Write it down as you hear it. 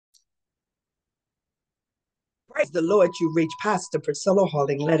Praise the Lord, you reach Pastor Priscilla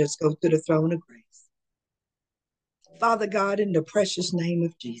Harding. Let us go to the throne of grace. Father God, in the precious name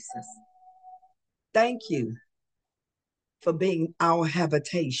of Jesus, thank you for being our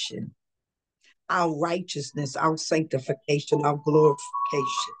habitation, our righteousness, our sanctification, our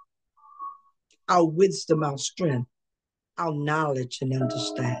glorification, our wisdom, our strength, our knowledge and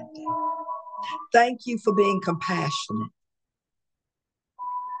understanding. Thank you for being compassionate,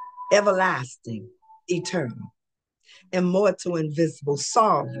 everlasting, eternal, immortal, invisible,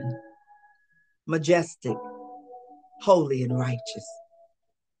 sovereign, majestic, holy, and righteous.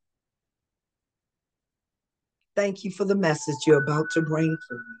 Thank you for the message you're about to bring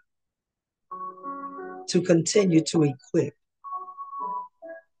forth, to continue to equip,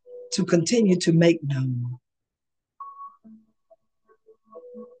 to continue to make known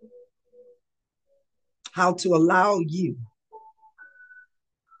how to allow you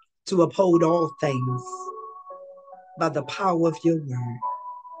to uphold all things by the power of your word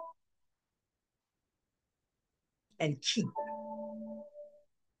and keep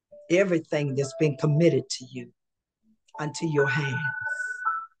everything that's been committed to you unto your hands.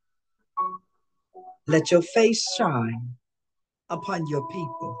 Let your face shine upon your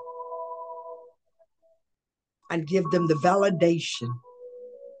people and give them the validation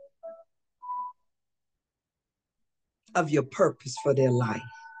of your purpose for their life.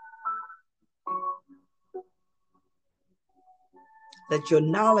 Let your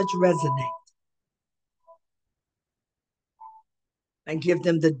knowledge resonate and give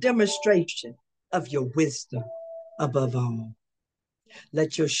them the demonstration of your wisdom above all.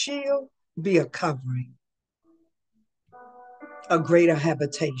 Let your shield be a covering, a greater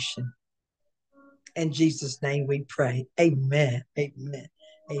habitation. In Jesus' name we pray. Amen. Amen.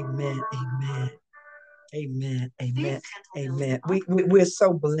 Amen. Amen. Amen. Amen. Amen. We're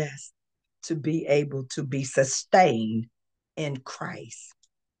so blessed to be able to be sustained in Christ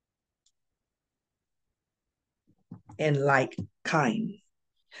in like kindness.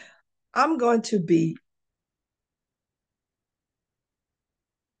 I'm going to be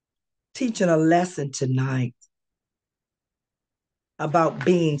teaching a lesson tonight about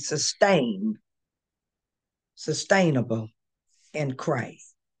being sustainable in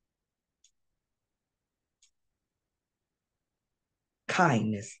Christ.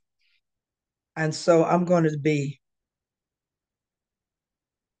 Kindness. And so I'm going to be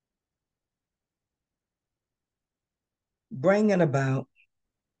bringing about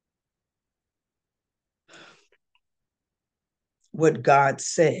what God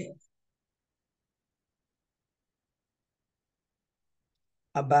said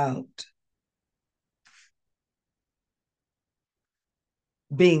about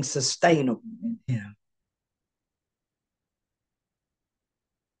being sustainable in Him.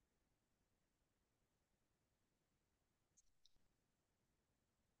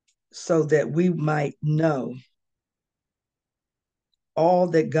 So that we might know all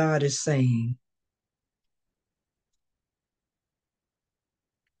that God is saying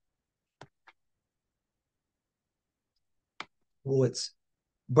towards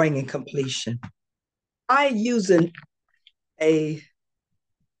bringing completion. I using a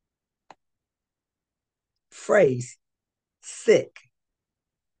phrase, sick,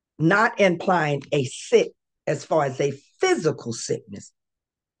 not implying a sick as far as a physical sickness,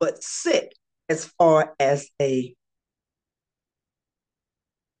 but sick as far as a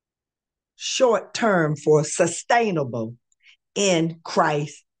short term for sustainable in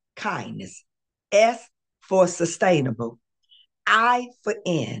Christ's kindness. S for sustainable, I for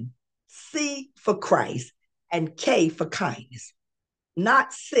in, C for Christ, and K for kindness.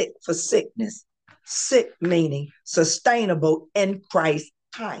 Not sick for sickness, sick meaning sustainable in Christ's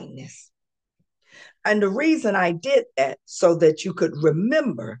kindness. And the reason I did that so that you could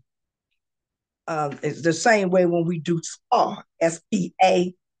remember, it's the same way when we do SPA,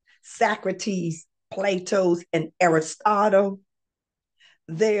 S-P-A, Socrates, Plato's, and Aristotle.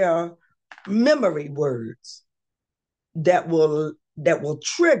 They are memory words that will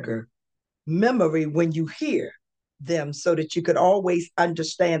trigger memory when you hear them, so that you could always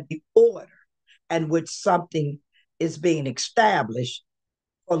understand the order in which something is being established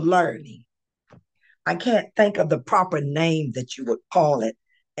for learning. I can't think of the proper name that you would call it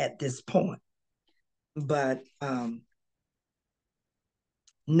at this point, but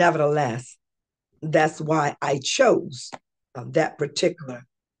nevertheless, that's why I chose that particular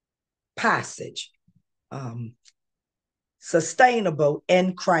passage. Sustainable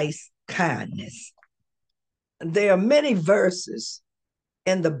in Christ's kindness. There are many verses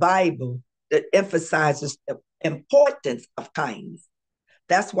in the Bible that emphasizes the importance of kindness.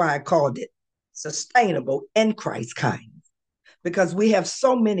 That's why I called it sustainable in Christ's kindness. Because we have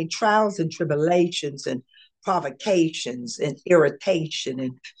so many trials and tribulations and provocations and irritation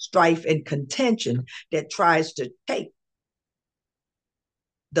and strife and contention that tries to take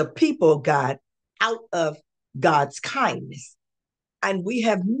the people of God out of God's kindness. And we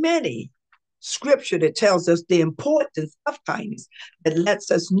have many scripture that tells us the importance of kindness, that lets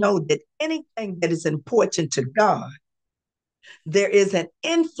us know that anything that is important to God, there is an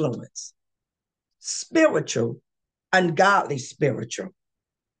influence, spiritual, ungodly spiritual,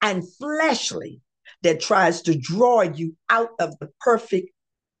 and fleshly, that tries to draw you out of the perfect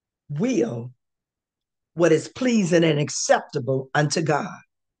will, what is pleasing and acceptable unto God.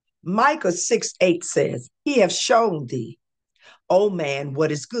 Micah 6:8 says, He hath shown thee, O man,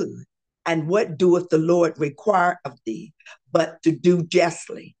 what is good, and what doeth the Lord require of thee, but to do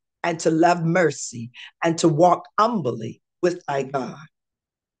justly, and to love mercy, and to walk humbly with thy God.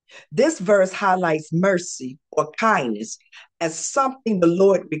 This verse highlights mercy or kindness as something the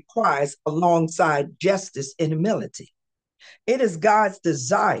Lord requires alongside justice and humility. It is God's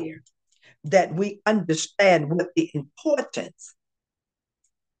desire that we understand what the importance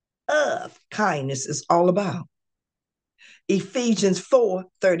of kindness is all about. Ephesians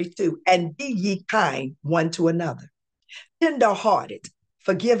 4:32, and be ye kind one to another, tender-hearted,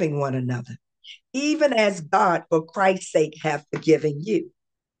 forgiving one another, even as God for Christ's sake hath forgiven you.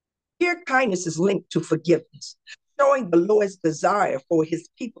 Here, kindness is linked to forgiveness, showing the Lord's desire for his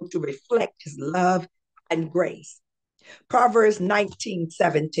people to reflect his love and grace. Proverbs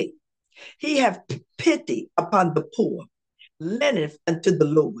 19:17, he hath pity upon the poor, lendeth unto the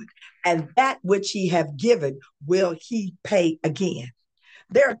Lord, and that which he hath given will he pay again.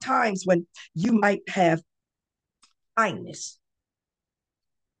 There are times when you might have kindness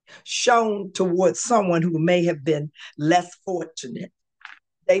shown towards someone who may have been less fortunate.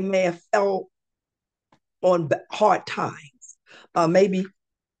 They may have felt on hard times. Maybe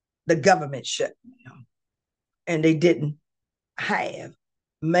the government shut down and they didn't have.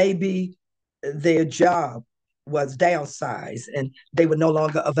 Maybe their job was downsized and they were no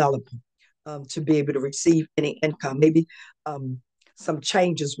longer available to be able to receive any income. Maybe some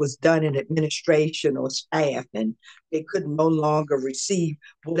changes was done in administration or staff and they could no longer receive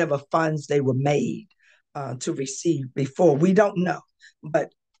whatever funds they were made to receive before. We don't know.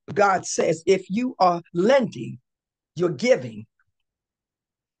 But God says, if you are lending, you're giving,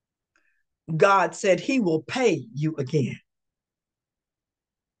 God said he will pay you again.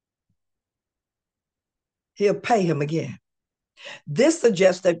 He'll pay him again. This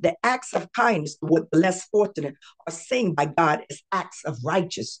suggests that the acts of kindness toward the less fortunate are seen by God as acts of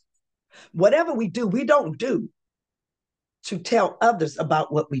righteousness. Whatever we do, we don't do to tell others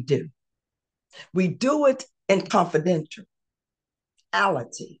about what we do. We do it in confidentiality.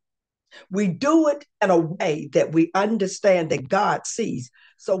 We do it in a way that we understand that God sees.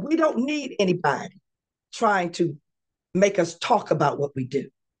 So we don't need anybody trying to make us talk about what we do,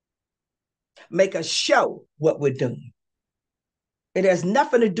 make us show what we're doing. It has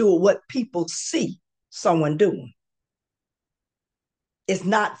nothing to do with what people see someone doing. It's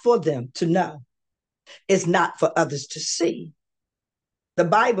not for them to know. It's not for others to see. The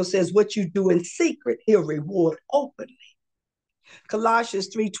Bible says what you do in secret, he'll reward openly.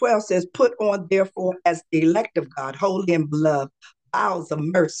 Colossians 3:12 says, put on therefore as the elect of God, holy and beloved, bowels of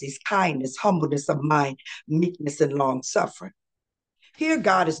mercies, kindness, humbleness of mind, meekness, and long suffering. Here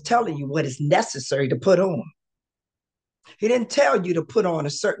God is telling you what is necessary to put on. He didn't tell you to put on a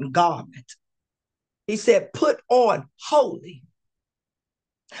certain garment. He said, put on holy,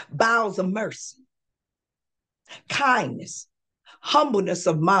 bowels of mercy, kindness, humbleness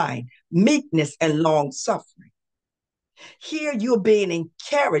of mind, meekness, and long suffering. Here you're being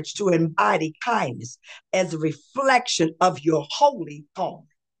encouraged to embody kindness as a reflection of your holy calling.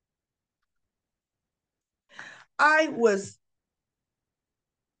 I was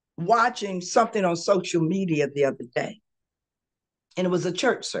watching something on social media the other day, and it was a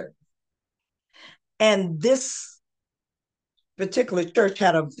church service. And this particular church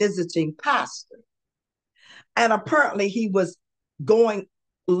had a visiting pastor. And apparently he was going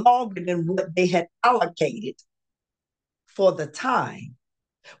longer than what they had allocated for the time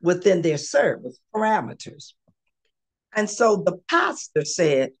within their service parameters. And so the pastor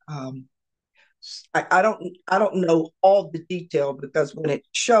said, I don't know all the detail because when it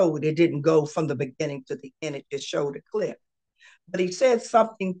showed, it didn't go from the beginning to the end. It just showed a clip. But he said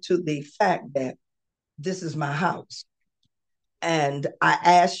something to the fact that this is my house. And I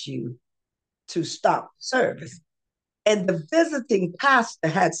ask you to stop service. And the visiting pastor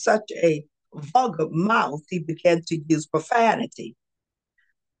had such a vulgar mouth, he began to use profanity.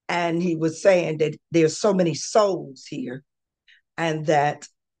 And he was saying that there's so many souls here and that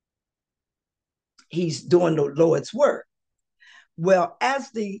he's doing the Lord's work. Well,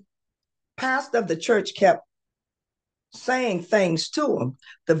 as the pastor of the church kept saying things to him,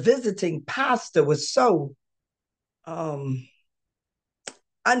 the visiting pastor was so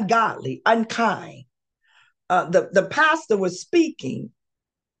ungodly, unkind. The pastor was speaking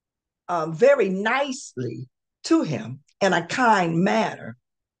very nicely to him in a kind manner,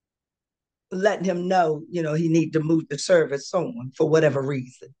 letting him know, he need to move the service on for whatever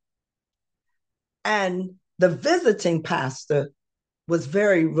reason. And the visiting pastor was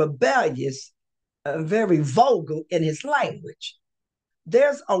very rebellious, very vulgar in his language.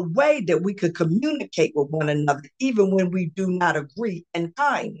 There's a way that we could communicate with one another, even when we do not agree, in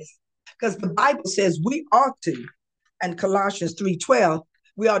kindness. Because the Bible says we ought to, and Colossians 3:12,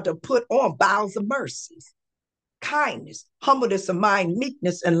 we ought to put on bowels of mercies, kindness, humbleness of mind,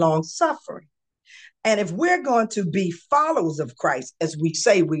 meekness, and long suffering. And if we're going to be followers of Christ, as we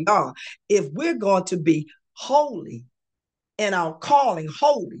say we are, if we're going to be holy in our calling,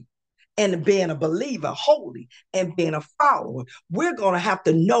 holy, and being a believer, holy, and being a follower, we're going to have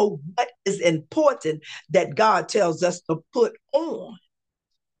to know what is important that God tells us to put on.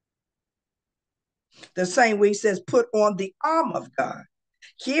 The same way he says, put on the armor of God.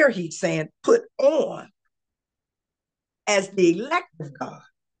 Here he's saying, put on as the elect of God,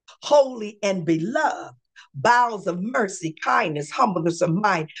 holy and beloved, bowels of mercy, kindness, humbleness of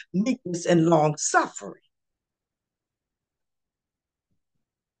mind, meekness, and long suffering.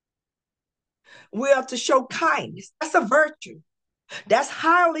 We are to show kindness. That's a virtue. That's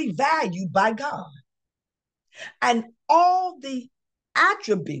highly valued by God. And all the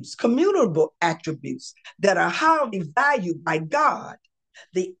attributes, communicable attributes that are highly valued by God,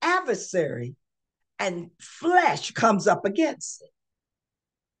 the adversary and flesh comes up against it.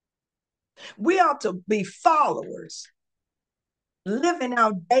 We ought to be followers, living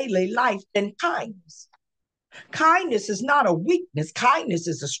our daily life in kindness. Kindness is not a weakness. Kindness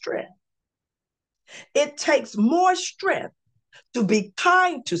is a strength. It takes more strength to be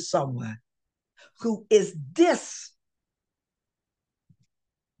kind to someone who is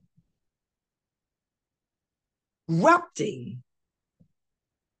disrupting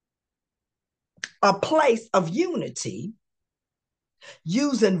a place of unity,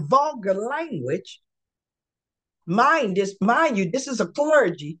 using vulgar language. Mind you, this is a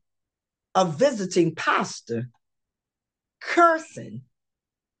clergy, a visiting pastor, cursing,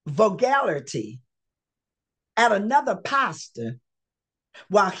 vulgarity at another pastor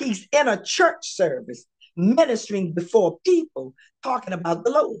while he's in a church service ministering before people, talking about the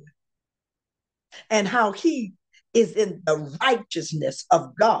Lord and how he is in the righteousness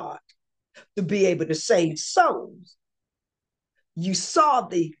of God to be able to save souls. You saw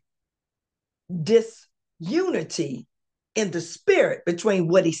the disunity in the spirit between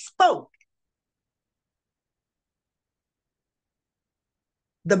what he spoke,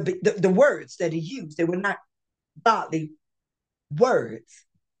 the words that he used. They were not godly words.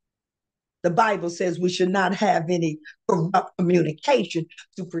 The Bible says we should not have any corrupt communication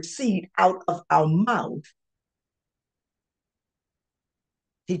to proceed out of our mouth.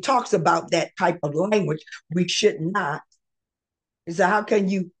 He talks about that type of language. We should not. He said, how can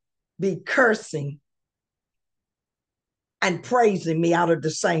you be cursing and praising me out of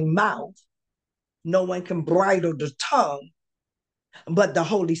the same mouth? No one can bridle the tongue but the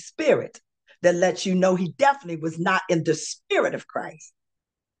Holy Spirit, that lets you know he definitely was not in the spirit of Christ.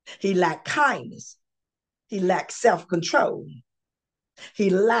 He lacked kindness. He lacked self-control.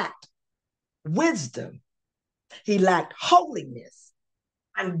 He lacked wisdom. He lacked holiness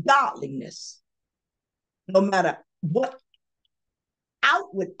and godliness. No matter what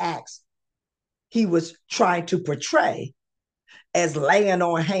outward acts he was trying to portray, as laying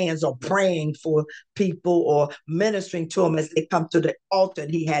on hands or praying for people or ministering to them as they come to the altar.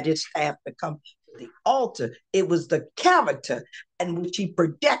 And he had his staff to come to the altar. It was the character in which he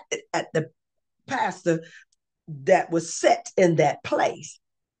projected at the pastor that was set in that place.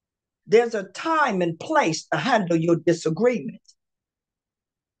 There's a time and place to handle your disagreement.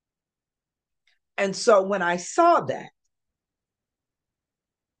 And so when I saw that,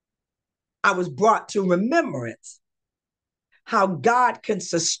 I was brought to remembrance how God can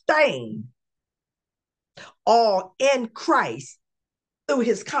sustain all in Christ through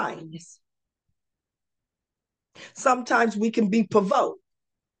his kindness. Sometimes we can be provoked.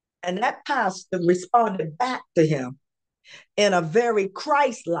 And that pastor responded back to him in a very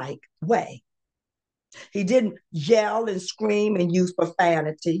Christ-like way. He didn't yell and scream and use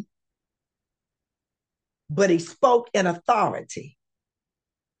profanity, but he spoke in authority.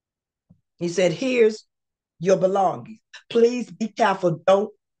 He said, here's your belongings. Please be careful.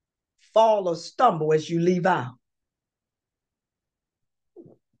 Don't fall or stumble as you leave out.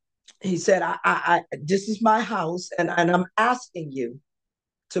 He said, this is my house, and I'm asking you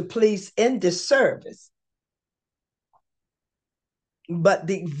to please end this service. But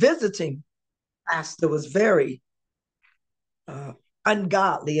the visiting pastor was very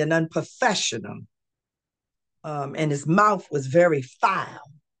ungodly and unprofessional. And his mouth was very foul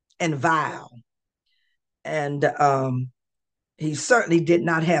and vile. And he certainly did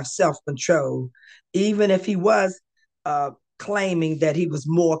not have self-control, even if he was claiming that he was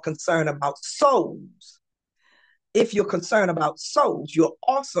more concerned about souls. If you're concerned about souls, you're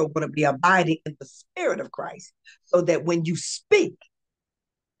also going to be abiding in the Spirit of Christ, so that when you speak,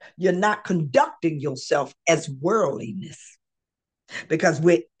 you're not conducting yourself as worldliness, because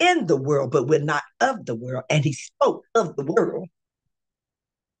we're in the world, but we're not of the world. And he spoke of the world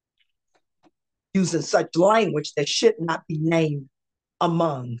using such language that should not be named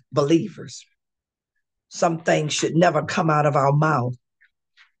among believers. Some things should never come out of our mouth.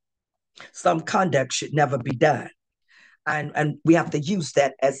 Some conduct should never be done. And we have to use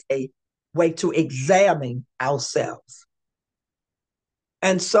that as a way to examine ourselves.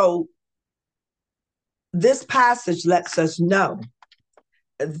 And so this passage lets us know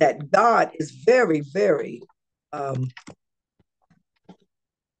that God is very, very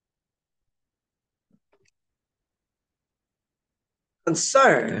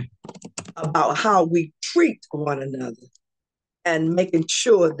concerned about how we treat one another, and making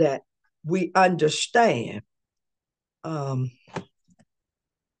sure that we understand the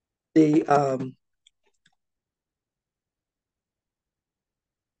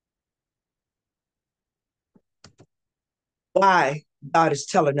why God is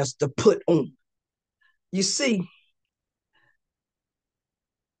telling us to put on. You see,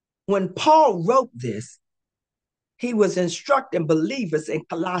 when Paul wrote this, he was instructing believers in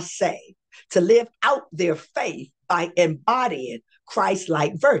Colossae to live out their faith by embodying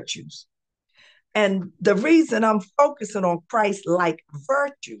Christ-like virtues. And the reason I'm focusing on Christ-like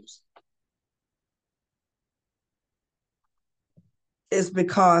virtues is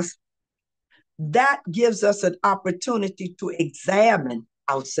because that gives us an opportunity to examine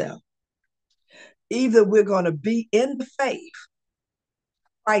ourselves. Either we're going to be in the faith,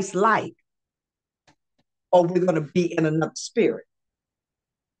 Christ-like, or we're going to be in another spirit.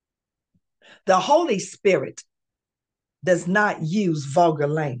 The Holy Spirit does not use vulgar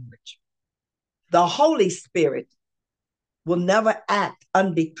language. The Holy Spirit will never act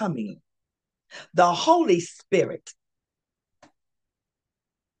unbecomingly. The Holy Spirit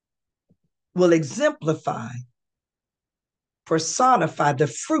will exemplify, personify the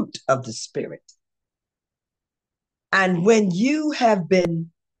fruit of the Spirit. And when you have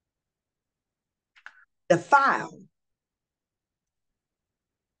been defiled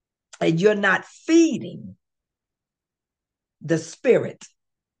and you're not feeding the Spirit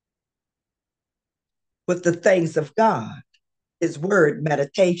with the things of God, His word,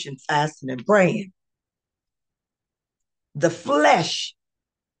 meditation, fasting, and praying, the flesh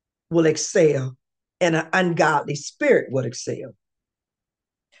will excel and an ungodly spirit will excel.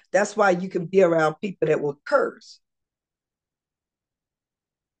 That's why you can be around people that will curse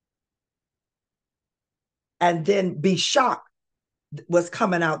and then be shocked what's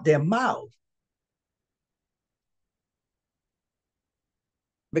coming out their mouth,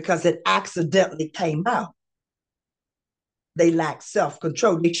 because it accidentally came out. They lack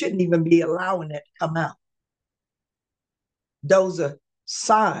self-control. They shouldn't even be allowing it to come out. Those are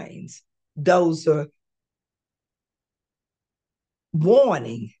signs. Those are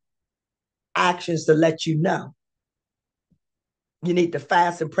warning actions to let you know you need to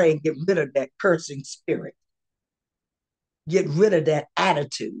fast and pray and get rid of that cursing spirit. Get rid of that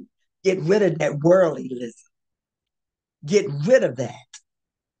attitude. Get rid of that worldliness. Get rid of that.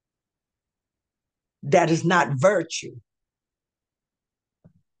 That is not virtue.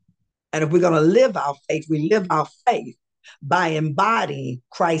 And if we're going to live our faith, we live our faith by embodying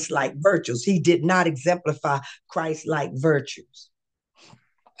Christ-like virtues. He did not exemplify Christ-like virtues.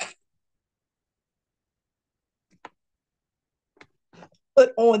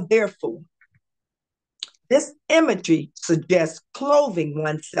 Put on, therefore. This imagery suggests clothing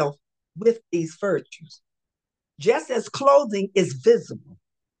oneself with these virtues. Just as clothing is visible,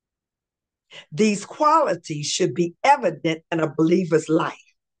 these qualities should be evident in a believer's life.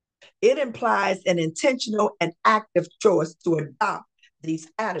 It implies an intentional and active choice to adopt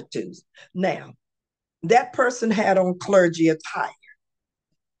these attitudes. Now, that person had on clergy attire.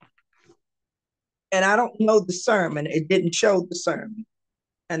 And I don't know the sermon. It didn't show the sermon.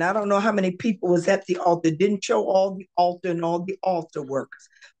 And I don't know how many people was at the altar, didn't show all the altar and all the altar workers,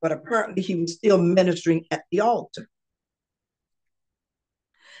 but apparently he was still ministering at the altar.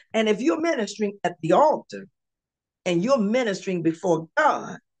 And if you're ministering at the altar and you're ministering before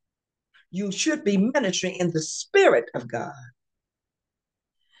God, you should be ministering in the Spirit of God.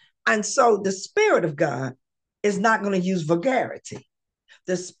 And so the Spirit of God is not going to use vulgarity.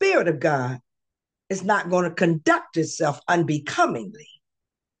 The Spirit of God is not going to conduct itself unbecomingly.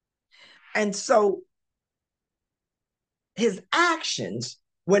 And so his actions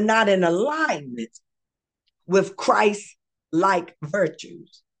were not in alignment with Christ-like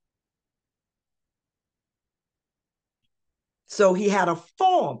virtues. So he had a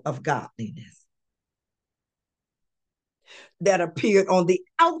form of godliness that appeared on the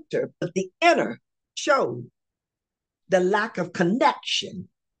outer, but the inner showed the lack of connection,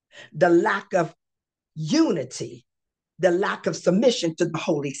 the lack of unity, the lack of submission to the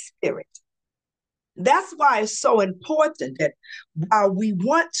Holy Spirit. That's why it's so important that while we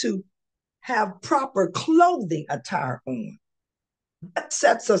want to have proper clothing attire on, what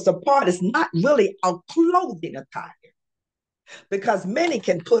sets us apart is not really our clothing attire, because many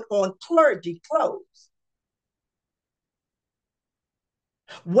can put on clergy clothes.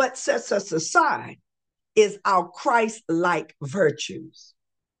 What sets us aside is our Christ-like virtues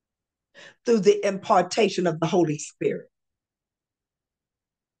through the impartation of the Holy Spirit.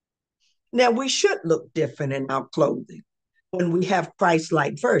 Now, we should look different in our clothing when we have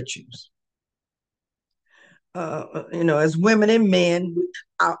Christ-like virtues. As women and men,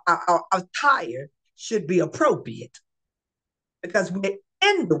 our attire should be appropriate because we're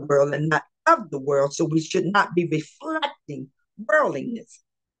in the world and not of the world, so we should not be reflecting worldliness.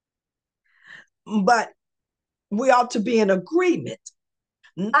 But we ought to be in agreement,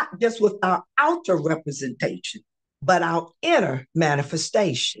 not just with our outer representation, but our inner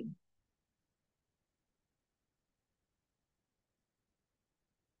manifestation.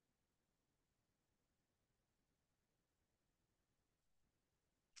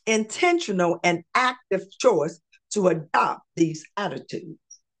 Intentional and active choice to adopt these attitudes.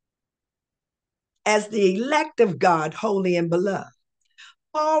 As the elect of God, holy and beloved,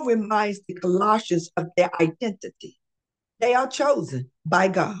 Paul reminds the Colossians of their identity. They are chosen by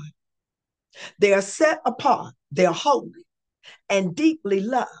God. They are set apart, they're holy, and deeply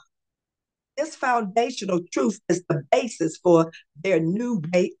loved. This foundational truth is the basis for their new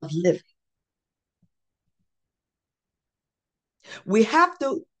way of living. We have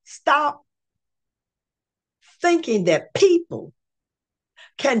to stop thinking that people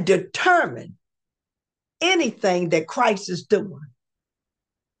can determine anything that Christ is doing.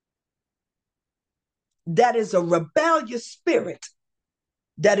 That is a rebellious spirit.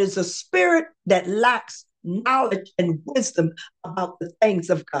 That is a spirit that lacks knowledge and wisdom about the things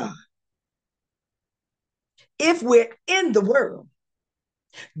of God. If we're in the world,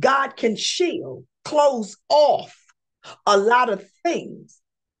 God can shield, close off a lot of things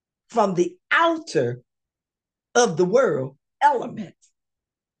from the outer of the world element.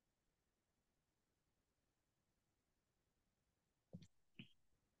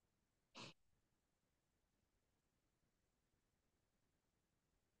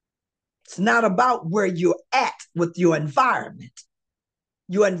 It's not about where you're at with your environment.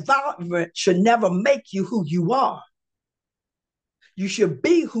 Your environment should never make you who you are. You should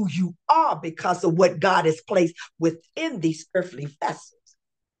be who you are because of what God has placed within these earthly vessels,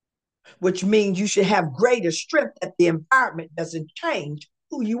 which means you should have greater strength that the environment doesn't change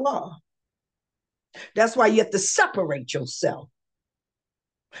who you are. That's why you have to separate yourself.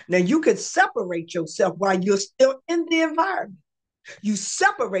 Now, you can separate yourself while you're still in the environment. You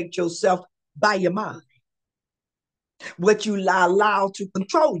separate yourself by your mind, what you allow to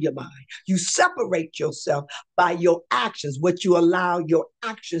control your mind. You separate yourself by your actions, what you allow your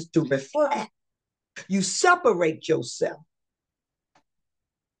actions to reflect. You separate yourself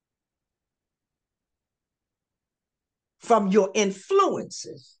from your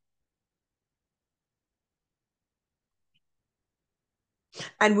influences.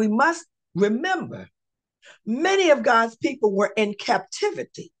 And we must remember, many of God's people were in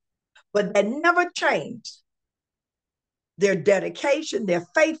captivity, but that never changed their dedication, their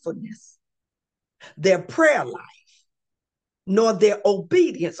faithfulness, their prayer life, nor their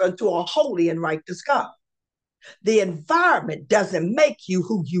obedience unto a holy and righteous God. The environment doesn't make you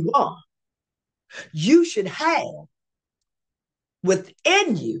who you are. You should have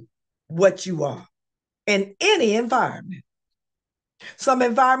within you what you are in any environment. Some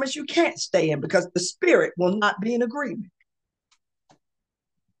environments you can't stay in because the spirit will not be in agreement.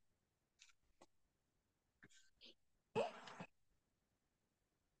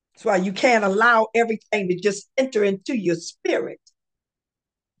 That's why you can't allow everything to just enter into your spirit.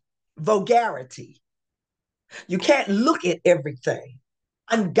 Vulgarity. You can't look at everything.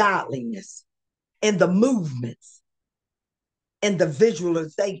 Ungodliness in the movements, in the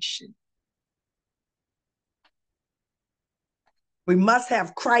visualization. We must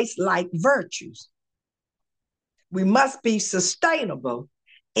have Christ-like virtues. We must be sustainable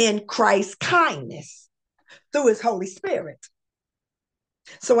in Christ's kindness through his Holy Spirit.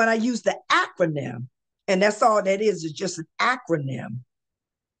 So when I use the acronym, and that's all that is just an acronym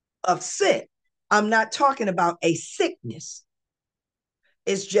of sick, I'm not talking about a sickness.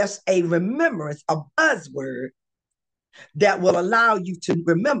 It's just a remembrance, a buzzword that will allow you to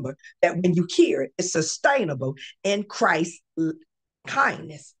remember that when you hear it, it's sustainable in Christ's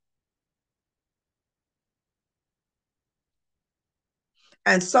kindness.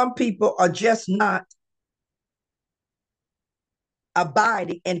 And some people are just not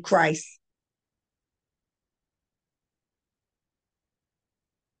abiding in Christ's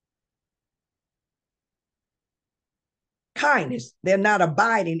kindness. They're not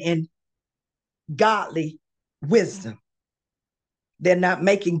abiding in godly wisdom. They're not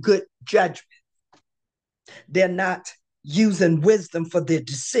making good judgment. They're not using wisdom for their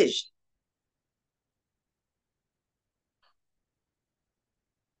decision.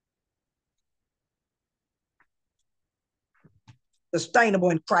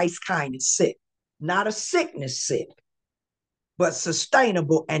 Sustainable in Christ's kindness sick. Not a sickness sick, but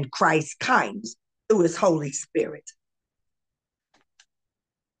sustainable in Christ's kindness through his Holy Spirit.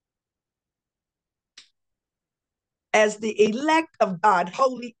 As the elect of God,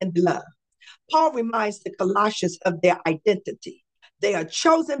 holy and beloved, Paul reminds the Colossians of their identity. They are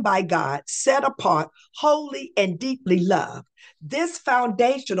chosen by God, set apart, holy, and deeply loved. This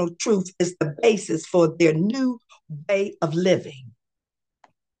foundational truth is the basis for their new way of living.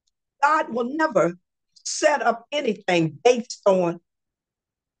 God will never set up anything based on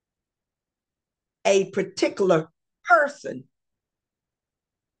a particular person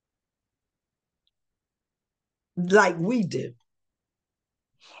like we do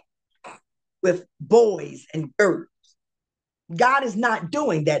with boys and girls. God is not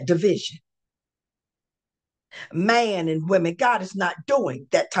doing that division. Man and women, God is not doing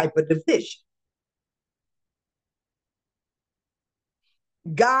that type of division.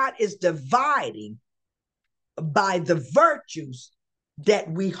 God is dividing by the virtues that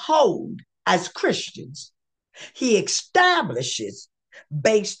we hold as Christians. He establishes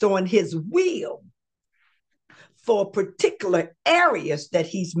based on his will for particular areas that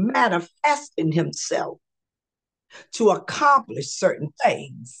he's manifesting himself to accomplish certain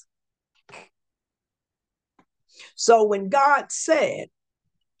things. So when God said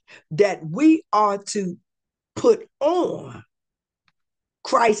that we are to put on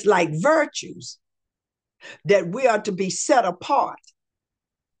Christ-like virtues, that we are to be set apart,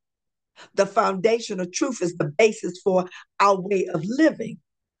 the foundational truth is the basis for our way of living.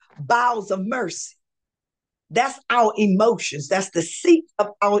 Bowels of mercy. That's our emotions. That's the seat of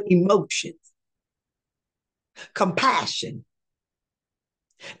our emotions. Compassion.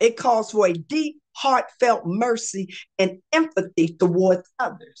 It calls for a deep, heartfelt mercy and empathy towards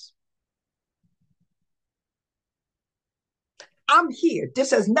others. I'm here.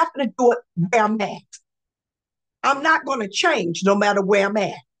 This has nothing to do with where I'm at. I'm not going to change no matter where I'm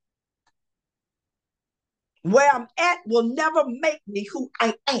at. Where I'm at will never make me who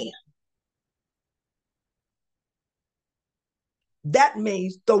I am. That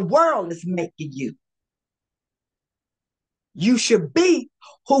means the world is making you. You should be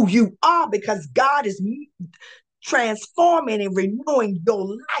who you are because God is transforming and renewing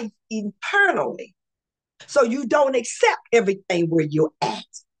your life internally. So you don't accept everything where you're at.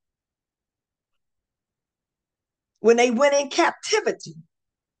 When they went in captivity,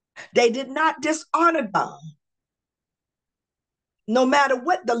 they did not dishonor God. No matter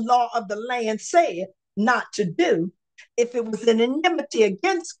what the law of the land said not to do, if it was an enmity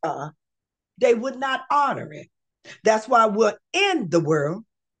against God, they would not honor it. That's why we're in the world,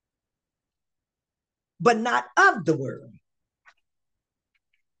 but not of the world.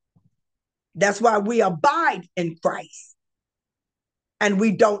 That's why we abide in Christ. And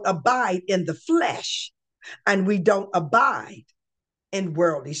we don't abide in the flesh. And we don't abide in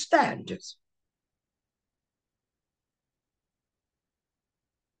worldly standards.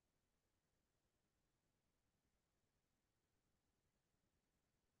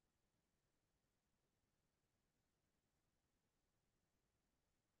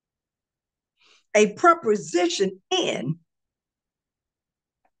 A preposition in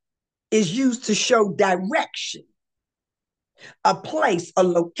is used to show direction. a place, a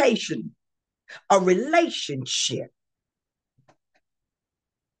location, a relationship.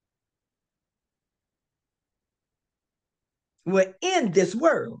 We're in this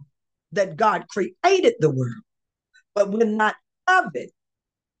world that God created the world, but we're not of it,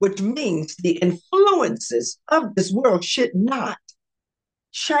 which means the influences of this world should not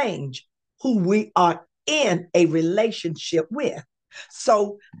change who we are in a relationship with.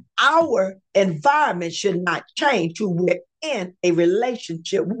 So our environment should not change who we're in a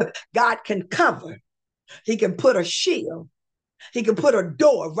relationship with. God can cover. He can put a shield. He can put a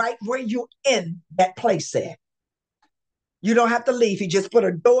door right where you're in that place at. You don't have to leave. He just put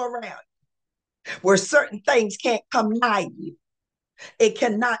a door around where certain things can't come nigh you. It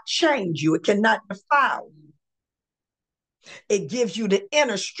cannot change you. It cannot defile you. It gives you the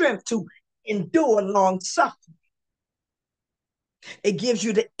inner strength to endure long suffering. It gives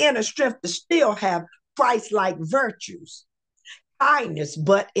you the inner strength to still have Christ-like virtues, kindness,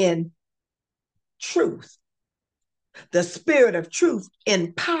 but in truth. The spirit of truth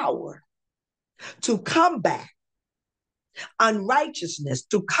in power to combat unrighteousness,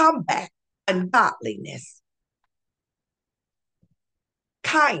 to combat ungodliness.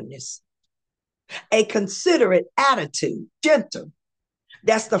 Kindness, a considerate attitude, gentle.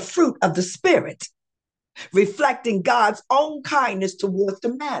 That's the fruit of the spirit, reflecting God's own kindness towards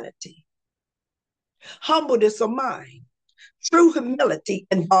humanity. Humbleness of mind. True humility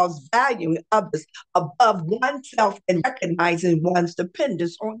involves valuing others above oneself and recognizing one's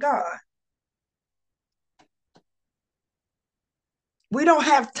dependence on God. We don't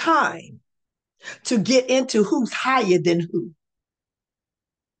have time to get into who's higher than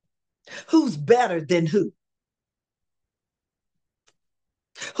who's better than who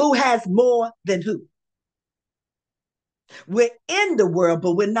has more than who. We're in the world,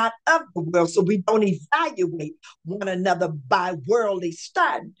 but we're not of the world, so we don't evaluate one another by worldly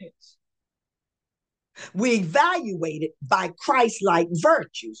standards. We evaluate it by Christ-like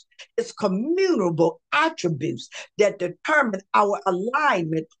virtues. It's communicable attributes that determine our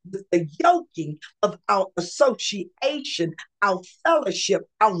alignment with the yoking of our association, our fellowship,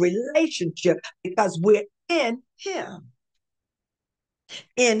 our relationship, because we're in Him,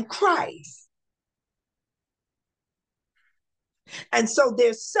 in Christ. And so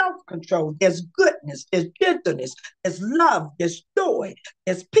there's self-control, there's goodness, there's gentleness, there's love, there's joy,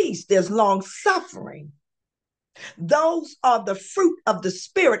 there's peace, there's long-suffering. Those are the fruit of the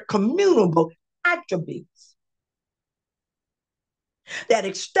Spirit, communicable attributes that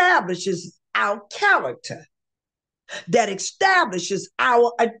establishes our character, that establishes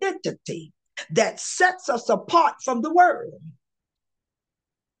our identity, that sets us apart from the world.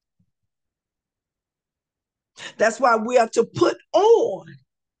 That's why we are to put on.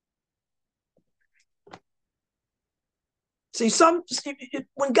 See,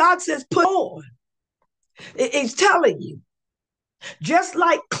 when God says put on, He's telling you, just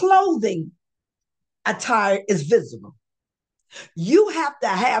like clothing attire is visible, you have to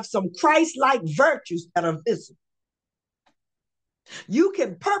have some Christ-like virtues that are visible. You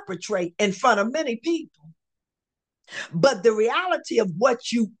can perpetrate in front of many people, but the reality of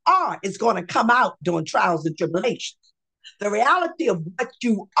what you are is going to come out during trials and tribulations. The reality of what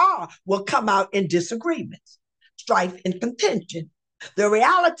you are will come out in disagreements, strife, and contention. The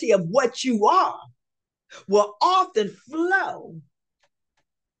reality of what you are will often flow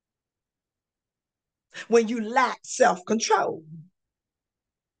when you lack self-control.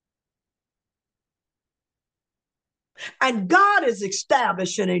 And God is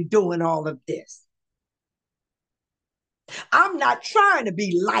establishing and doing all of this. I'm not trying to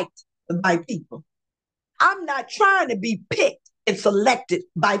be liked by people. I'm not trying to be picked and selected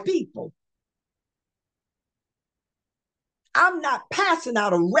by people. I'm not passing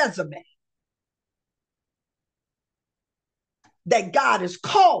out a resume that God has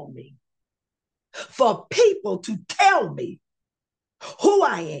called me for people to tell me who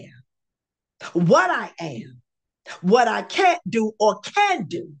I am, what I can't do or can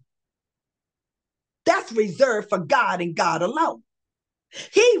do. That's reserved for God and God alone.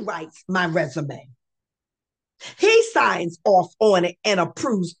 He writes my resume. He signs off on it and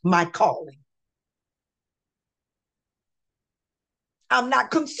approves my calling. I'm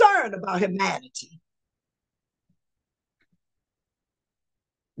not concerned about humanity.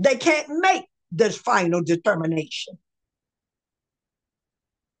 They can't make this final determination.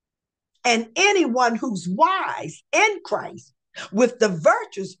 And anyone who's wise in Christ, with the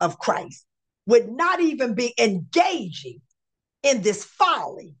virtues of Christ, would not even be engaging in this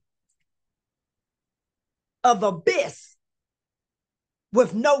folly of abyss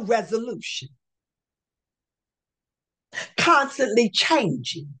with no resolution. constantly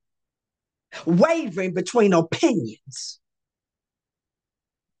changing, wavering between opinions,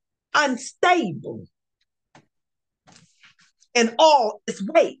 unstable in all its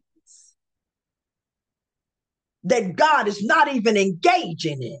ways that God is not even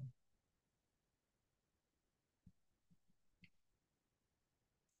engaging in.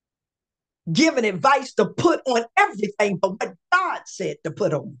 Giving advice to put on everything but what God said to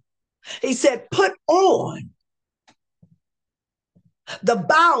put on. He said, put on the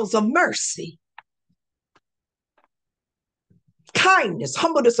bowels of mercy, kindness,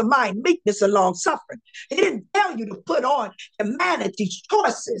 humbleness of mind, meekness, and long suffering. He didn't tell you to put on humanity's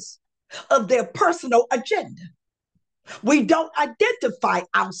choices of their personal agenda. We don't identify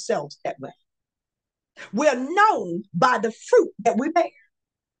ourselves that way. We're known by the fruit that we bear.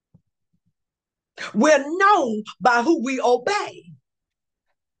 We're known by who we obey.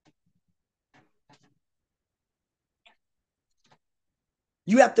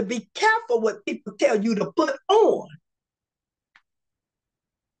 You have to be careful what people tell you to put on.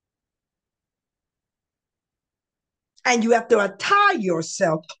 And you have to attire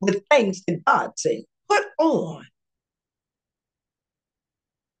yourself with things that God says. Put on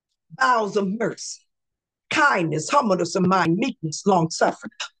bowels of mercy, kindness, humbleness of mind, meekness, long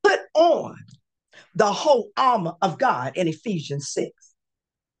suffering. Put on the whole armor of God in Ephesians 6.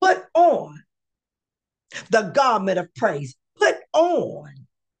 Put on the garment of praise. Put on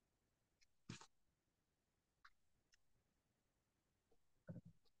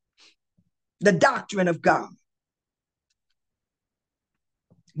the doctrine of God.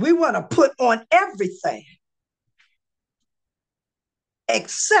 We want to put on everything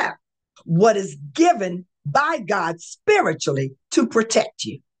except what is given by God spiritually to protect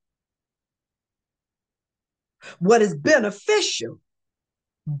you. What is beneficial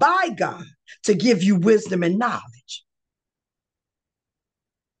by God to give you wisdom and knowledge.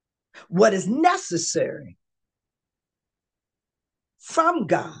 What is necessary from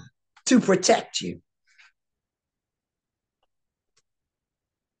God to protect you.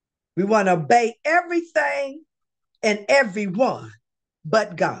 We want to obey everything and everyone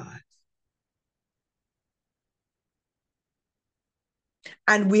but God.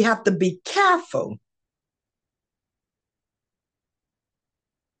 And we have to be careful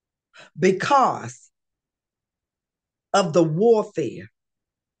because of the warfare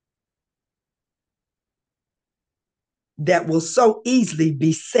that will so easily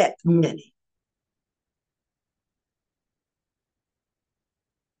beset many.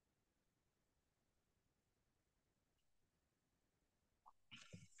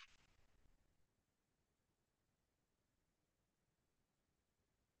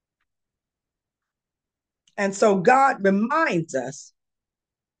 And so God reminds us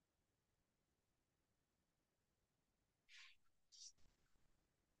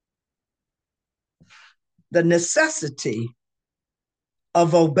the necessity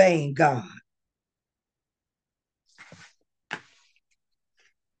of obeying God.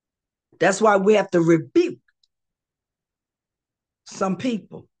 That's why we have to rebuke some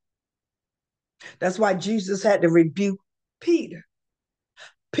people. That's why Jesus had to rebuke Peter.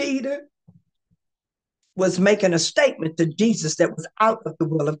 Peter was making a statement to Jesus that was out of the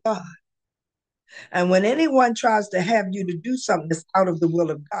will of God. And when anyone tries to have you to do something that's out of the will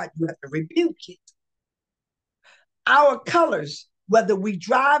of God, you have to rebuke it. Our colors, whether we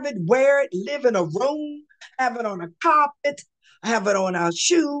drive it, wear it, live in a room, have it on a carpet, have it on our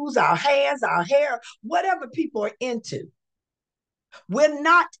shoes, our hands, our hair, whatever people are into, we're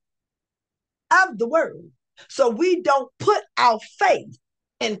not of the world. So we don't put our faith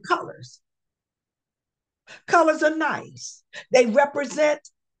in colors. Colors are nice. They represent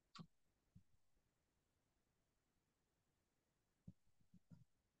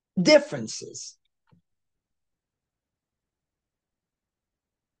differences.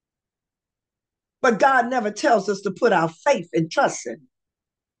 But God never tells us to put our faith and trust in.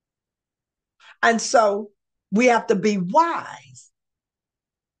 And so we have to be wise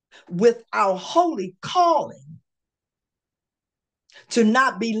with our holy calling to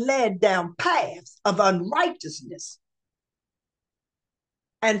not be led down paths of unrighteousness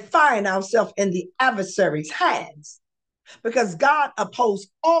and find ourselves in the adversary's hands, because God upholds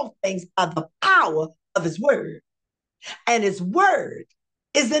all things by the power of his word, and his word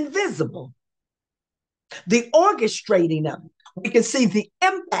is invisible. The orchestrating of it, we can see the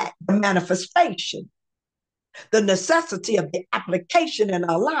impact, the manifestation, the necessity of the application in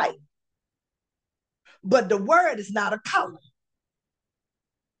our life. But the word is not a color.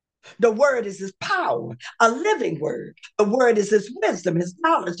 The word is his power, a living word. The word is his wisdom, his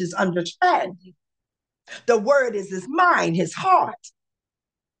knowledge, his understanding. The word is his mind, his heart,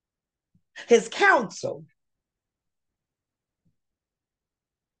 his counsel.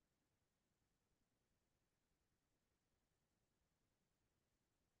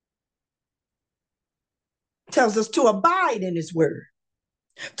 Tells us to abide in his word,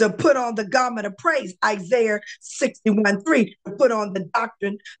 to put on the garment of praise, Isaiah 61:3, to put on the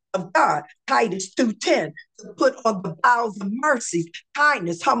doctrine of God, Titus 2:10, to put on the bowels of mercy,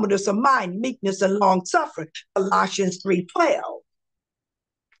 kindness, humbleness of mind, meekness, and long suffering, Colossians 3:12.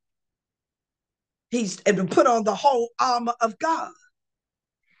 He's to put on the whole armor of God,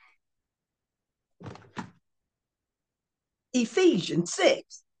 Ephesians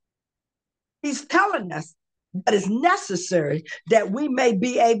 6. He's telling us that it's necessary that we may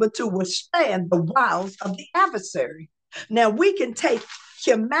be able to withstand the wiles of the adversary. Now, we can take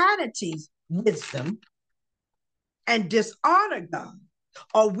humanity's wisdom and dishonor God,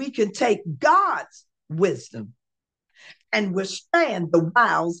 or we can take God's wisdom and withstand the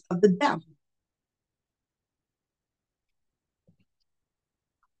wiles of the devil.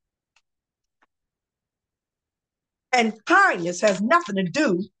 And kindness has nothing to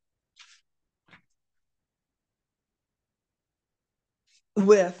do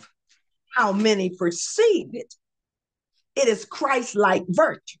with how many perceive it. It is Christ-like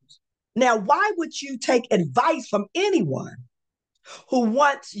virtues. Now, why would you take advice from anyone who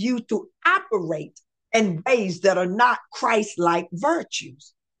wants you to operate in ways that are not Christ-like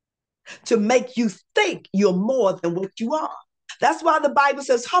virtues, to make you think you're more than what you are? That's why the Bible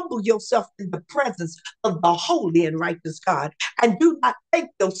says, humble yourself in the presence of the holy and righteous God, and do not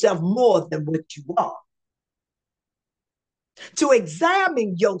think yourself more than what you are. To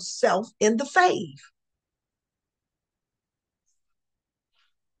examine yourself in the faith.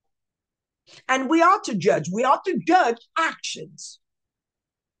 And we ought to judge. We ought to judge actions.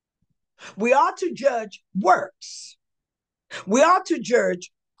 We ought to judge works. We ought to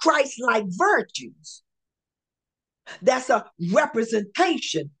judge Christ-like virtues. That's a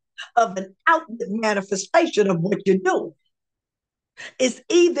representation of an outward manifestation of what you're doing. It's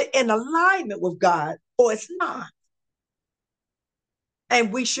either in alignment with God or it's not.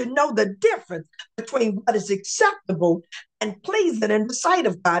 And we should know the difference between what is acceptable and pleasing in the sight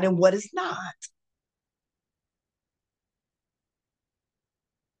of God and what is not.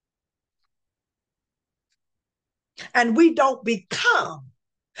 And we don't become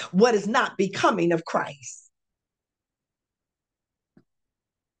what is not becoming of Christ.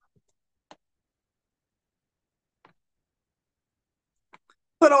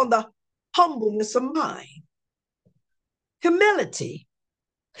 Put on the humbleness of mind, humility,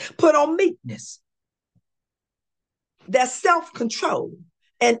 put on meekness, that's self-control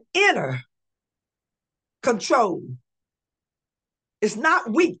and inner control. It's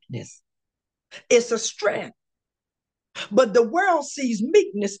not weakness, it's a strength. But the world sees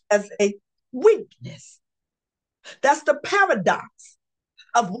meekness as a weakness. That's the paradox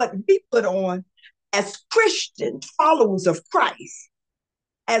of what we put on as Christian followers of Christ,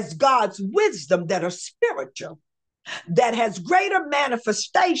 as God's wisdom that are spiritual, that has greater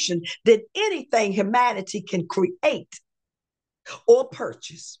manifestation than anything humanity can create or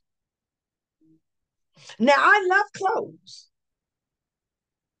purchase. Now, I love clothes.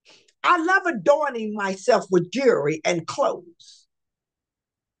 I love adorning myself with jewelry and clothes.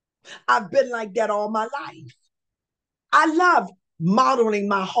 I've been like that all my life. I love modeling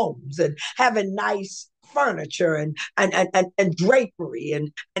my homes and having nice furniture and drapery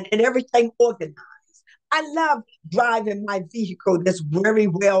and everything organized. I love driving my vehicle that's very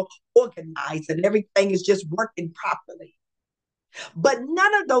well organized and everything is just working properly. But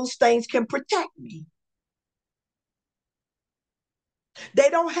none of those things can protect me. They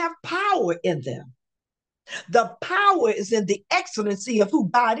don't have power in them. The power is in the excellency of who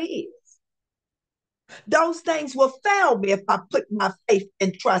God is. Those things will fail me if I put my faith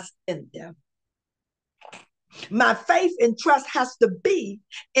and trust in them. My faith and trust has to be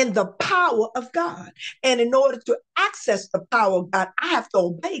in the power of God. And in order to access the power of God, I have to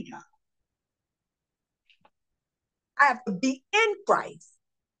obey God. I have to be in Christ,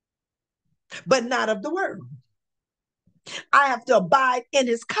 but not of the world. I have to abide in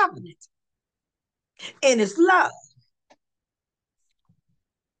his covenant, in his love,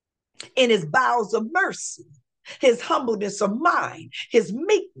 in his bowels of mercy, his humbleness of mind, his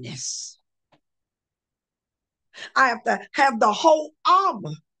meekness. I have to have the whole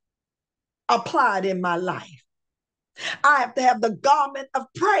armor applied in my life. I have to have the garment of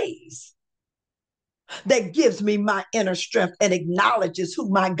praise that gives me my inner strength and acknowledges who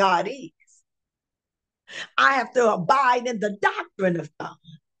my God is. I have to abide in the doctrine of God.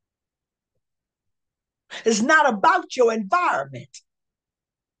 It's not about your environment.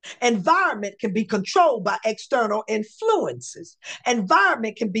 Environment can be controlled by external influences.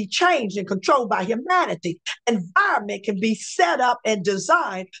 Environment can be changed and controlled by humanity. Environment can be set up and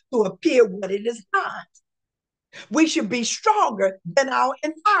designed to appear what it is not. We should be stronger than our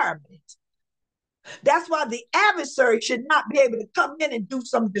environment. That's why the adversary should not be able to come in and do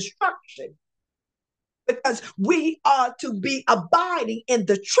some destruction, because we are to be abiding in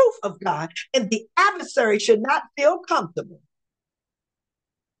the truth of God, and the adversary should not feel comfortable.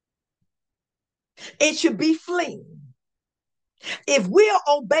 It should be fleeing. If we're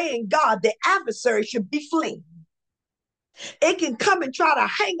obeying God, the adversary should be fleeing. It can come and try to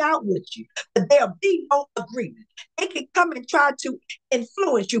hang out with you, but there'll be no agreement. It can come and try to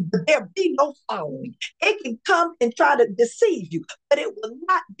influence you, but there'll be no following. It can come and try to deceive you, but it will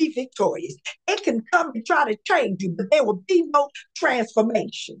not be victorious. It can come and try to change you, but there will be no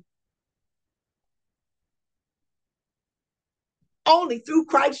transformation. Only through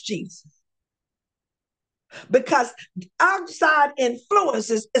Christ Jesus. Because outside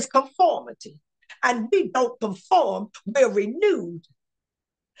influences is conformity. And we don't conform, we're renewed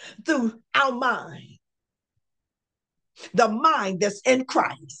through our mind. The mind that's in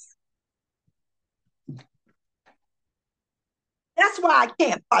Christ. That's why I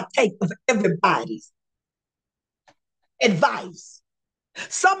can't partake of everybody's advice.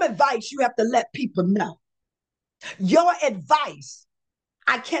 Some advice you have to let people know. Your advice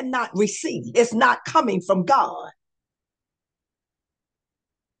I cannot receive. It's not coming from God.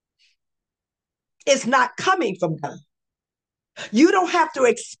 It's not coming from God. You don't have to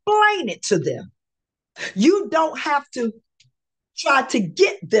explain it to them. You don't have to try to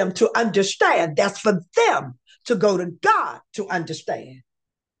get them to understand. That's for them to go to God to understand.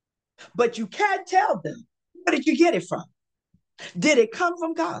 But you can't tell them, where did you get it from? Did it come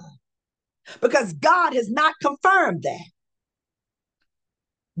from God? Because God has not confirmed that.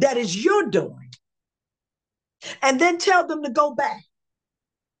 That is your doing. And then tell them to go back.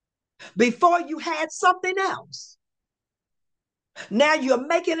 Before you had something else. Now you're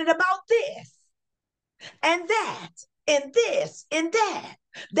making it about this and that and this and that.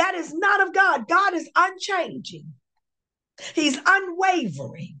 That is not of God. God is unchanging. He's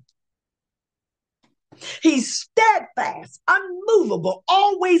unwavering. He's steadfast, unmovable,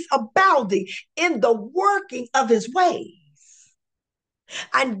 always abounding in the working of his ways.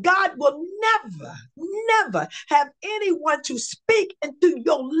 And God will never have anyone to speak into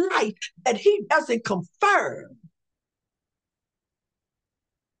your life that he doesn't confirm.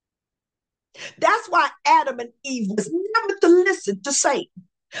 That's why Adam and Eve was never to listen to Satan,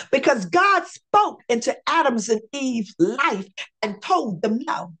 because God spoke into Adam's and Eve's life and told them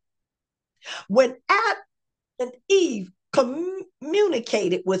no. When Adam and Eve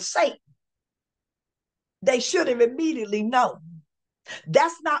communicated with Satan, they should have immediately known.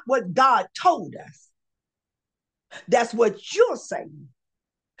 That's not what God told us. That's what you're saying.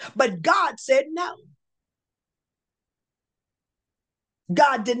 But God said no.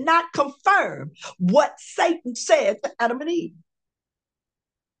 God did not confirm what Satan said to Adam and Eve.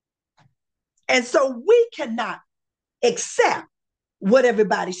 And so we cannot accept what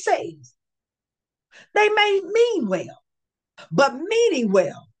everybody says. They may mean well, but meaning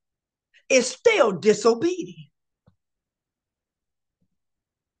well is still disobedient.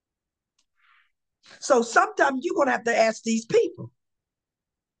 So sometimes you're going to have to ask these people,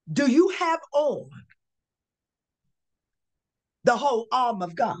 do you have on the whole arm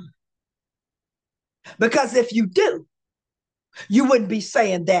of God? Because if you do, you wouldn't be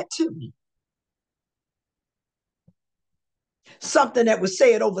saying that to me. Something that was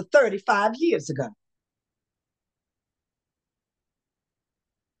said over 35 years ago.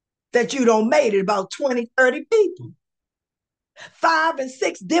 That you don't made it about 20, 30 people. 5 and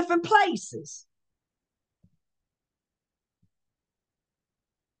 6 different places.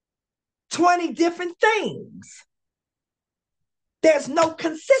 20 different things. There's no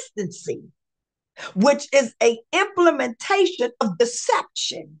consistency, which is an implementation of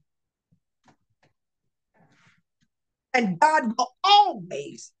deception. And God will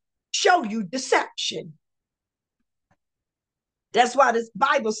always show you deception. That's why this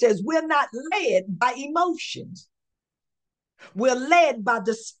Bible says we're not led by emotions. We're led by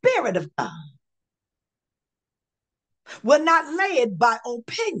the Spirit of God. We're not led by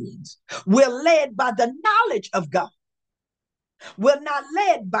opinions. We're led by the knowledge of God. We're not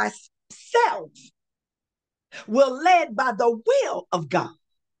led by self. We're led by the will of God.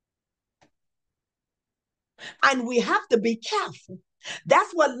 And we have to be careful.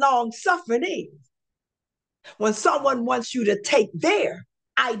 That's what long suffering is. When someone wants you to take their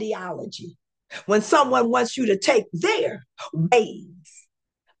ideology, When someone wants you to take their ways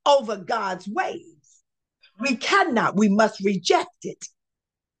over God's ways, we cannot, we must reject it.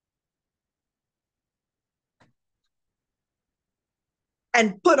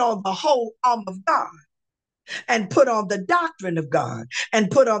 And put on the whole arm of God, and put on the doctrine of God,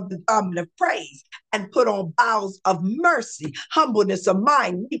 and put on the garment of praise, and put on bowels of mercy, humbleness of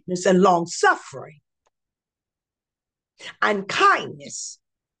mind, meekness, and long suffering, and kindness.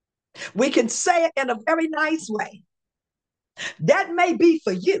 We can say it in a very nice way. That may be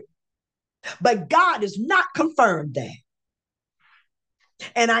for you, but God has not confirmed that.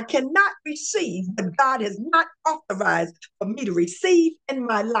 And I cannot receive what God has not authorized for me to receive in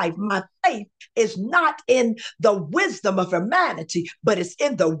my life. My faith is not in the wisdom of humanity, but it's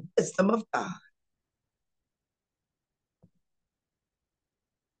in the wisdom of God.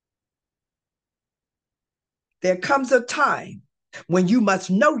 There comes a time when you must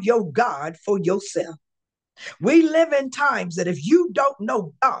know your God for yourself. We live in times that if you don't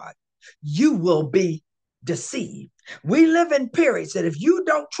know God, you will be deceived. We live in periods that if you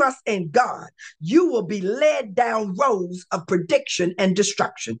don't trust in God, you will be led down roads of prediction and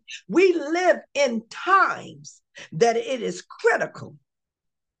destruction. We live in times that it is critical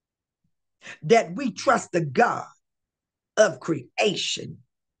that we trust the God of creation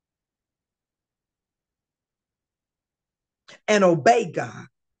and obey God,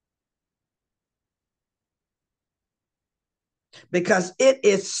 because it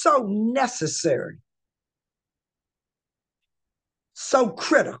is so necessary, so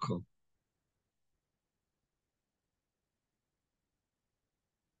critical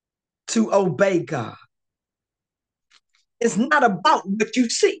to obey God. It's not about what you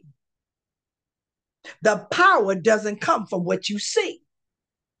see. The power doesn't come from what you see.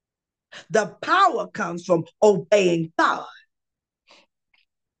 The power comes from obeying God.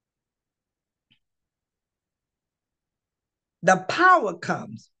 The power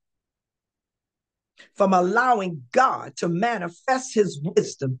comes from allowing God to manifest his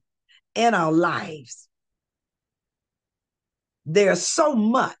wisdom in our lives. There's so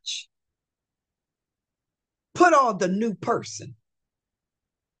much. Put on the new person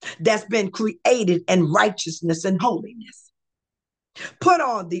that's been created in righteousness and holiness. Put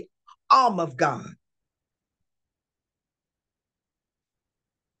on the arm of God.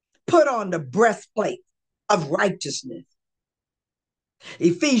 Put on the breastplate of righteousness.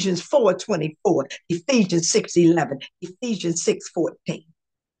 Ephesians 4:24, Ephesians 6:11, Ephesians 6:14.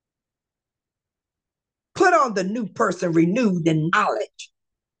 Put on the new person renewed in knowledge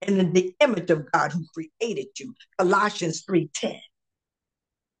and in the image of God who created you. Colossians 3:10.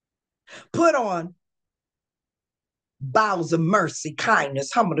 Put on bowels of mercy,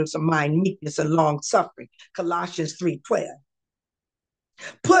 kindness, humbleness of mind, meekness, and long suffering. Colossians 3:12.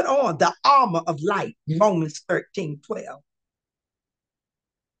 Put on the armor of light. Romans 13:12.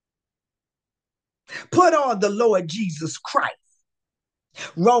 Put on the Lord Jesus Christ.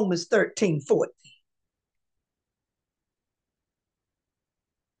 Romans 13:14.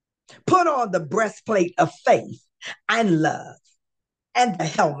 Put on the breastplate of faith and love, and the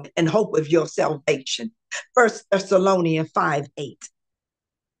helmet and hope of your salvation. 1 Thessalonians 5:8.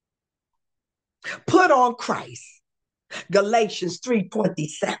 Put on Christ. Galatians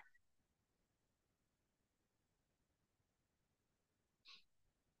 3:27.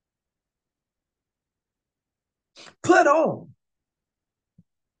 Put on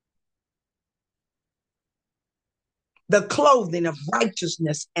the clothing of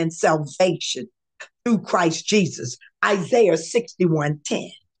righteousness and salvation through Christ Jesus. Isaiah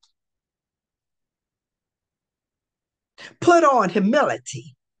 61:10. Put on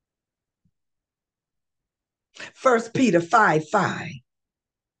humility. 1 Peter 5:5.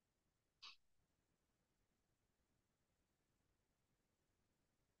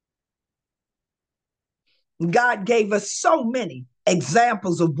 God gave us so many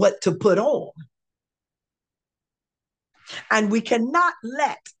examples of what to put on. And we cannot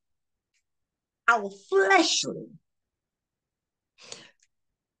let our fleshly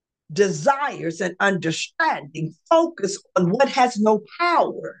desires and understanding focus on what has no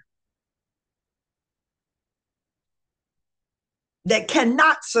power, that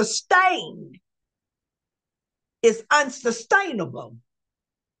cannot sustain, is unsustainable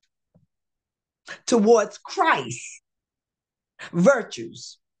towards Christ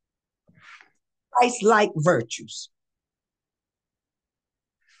virtues, Christ-like virtues.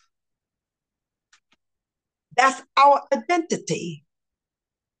 That's our identity.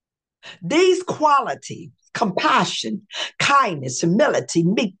 These qualities, compassion, kindness, humility,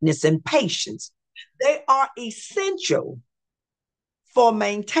 meekness, and patience, they are essential for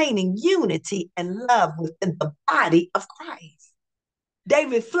maintaining unity and love within the body of Christ. They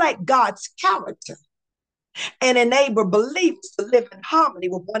reflect God's character and enable believers to live in harmony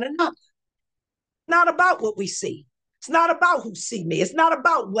with one another. Not about what we see. It's not about who see me. It's not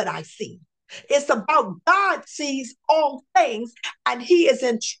about what I see. It's about God sees all things, and he is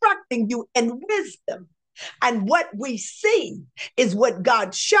instructing you in wisdom. And what we see is what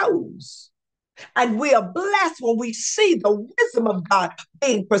God shows. And we are blessed when we see the wisdom of God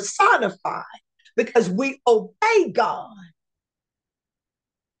being personified because we obey God.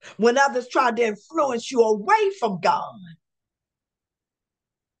 When others try to influence you away from God,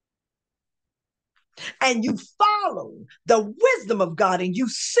 and you follow the wisdom of God and you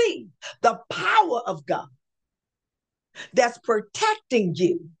see the power of God that's protecting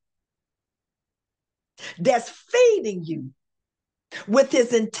you, that's feeding you with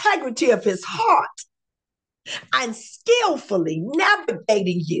his integrity of his heart and skillfully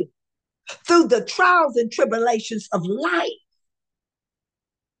navigating you through the trials and tribulations of life.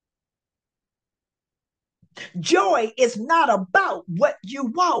 Joy is not about what you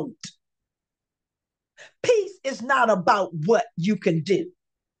want. Peace is not about what you can do.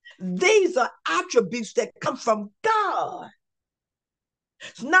 These are attributes that come from God.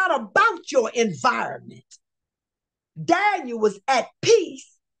 It's not about your environment. Daniel was at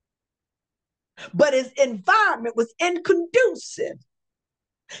peace, but his environment was inconducive.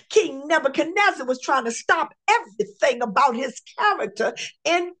 King Nebuchadnezzar was trying to stop everything about his character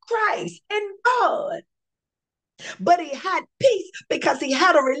in Christ, in God. But he had peace because he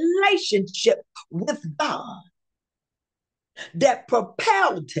had a relationship with God that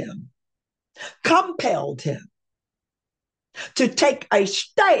propelled him, compelled him to take a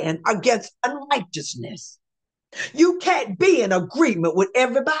stand against unrighteousness. You can't be in agreement with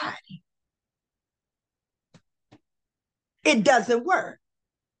everybody. It doesn't work.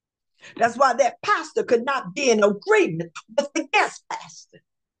 That's why that pastor could not be in agreement with the guest pastor.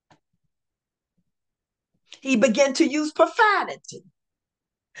 He began to use profanity.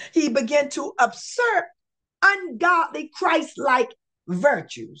 He began to assert ungodly Christ-like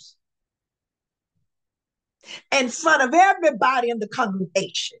virtues in front of everybody in the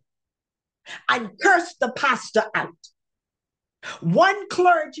congregation and cursed the pastor out. One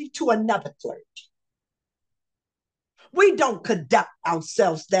clergy to another clergy. We don't conduct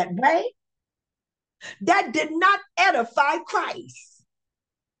ourselves that way. That did not edify Christ.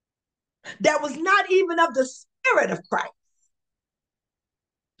 That was not even of the Spirit of Christ.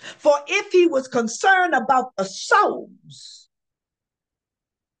 For if he was concerned about the souls,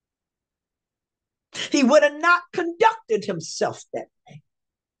 he would have not conducted himself that way.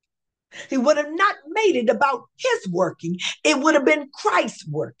 He would have not made it about his working. It would have been Christ's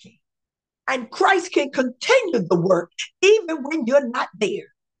working. And Christ can continue the work even when you're not there.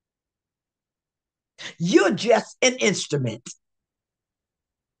 You're just an instrument.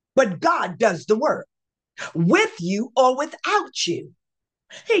 But God does the work with you or without you.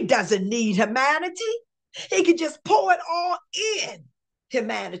 He doesn't need humanity. He can just pour it all in.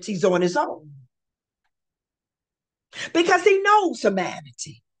 Humanity's on his own. Because he knows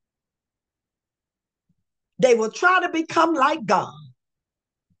humanity. They will try to become like God.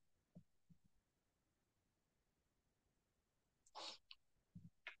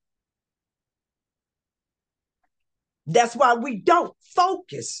 That's why we don't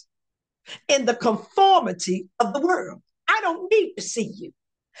focus in the conformity of the world. I don't need to see you.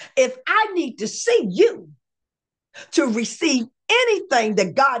 If I need to see you to receive anything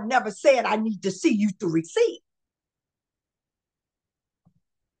that God never said I need to see you to receive,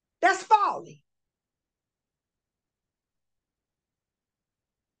 that's folly.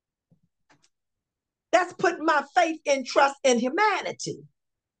 That's putting my faith and trust in humanity.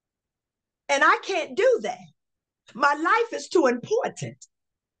 And I can't do that. My life is too important.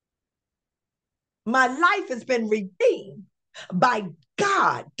 My life has been redeemed by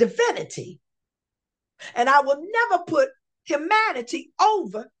God, divinity. And I will never put humanity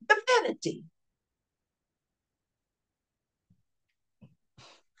over divinity.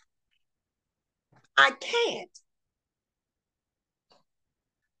 I can't.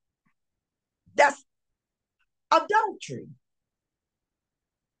 That's adultery.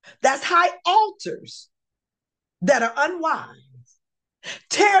 That's high altars that are unwise.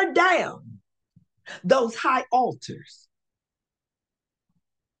 Tear down those high altars.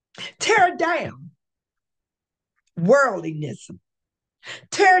 Tear down worldliness.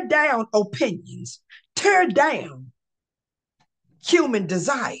 Tear down opinions. Tear down human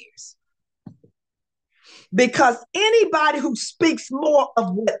desires. Because anybody who speaks more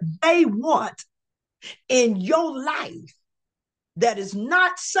of what they want in your life that is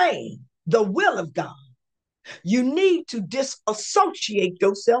not saying the will of God, you need to disassociate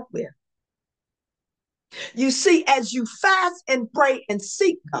yourself with. You see, as you fast and pray and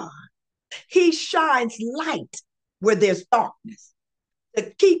seek God, he shines light where there's darkness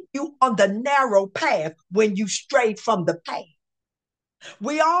to keep you on the narrow path when you stray from the path.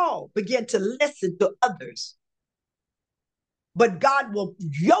 We all begin to listen to others, but God will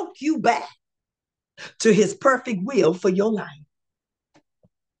yoke you back to his perfect will for your life.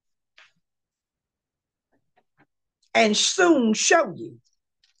 And soon show you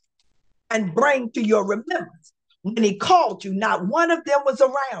and bring to your remembrance when he called you, not one of them was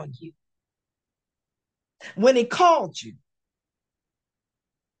around you. When he called you,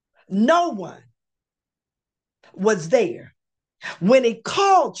 no one was there. When he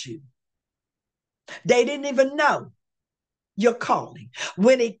called you, they didn't even know your calling.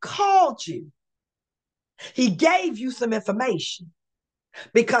 When he called you, he gave you some information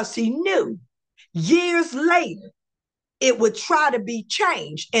because he knew years later it would try to be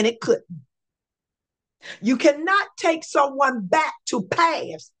changed and it couldn't. You cannot take someone back to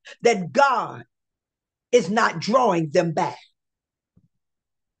paths that God is not drawing them back,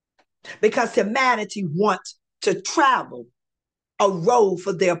 because humanity wants to travel a road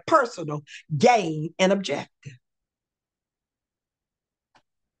for their personal gain and objective.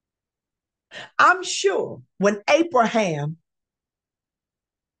 I'm sure when Abraham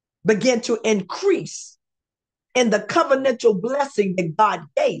began to increase in the covenantal blessing that God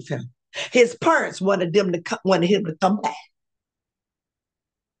gave him, his parents wanted him to come back.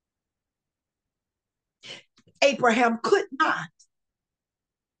 Abraham could not,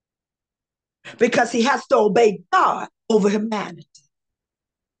 because he has to obey God over humanity.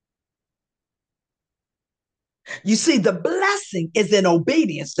 You see, the blessing is in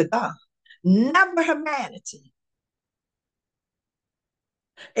obedience to God, never humanity.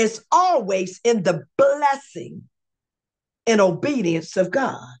 It's always in the blessing and obedience of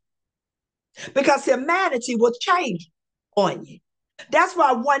God, because humanity will change on you. That's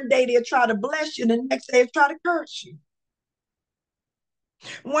why one day they'll try to bless you and the next day they'll try to curse you.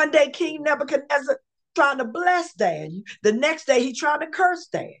 One day King Nebuchadnezzar trying to bless Daniel, the next day he trying to curse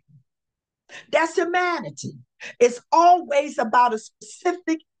Daniel. That's humanity. It's always about a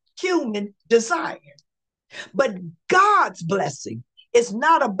specific human desire. But God's blessing is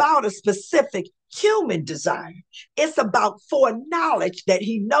not about a specific human desire. It's about foreknowledge that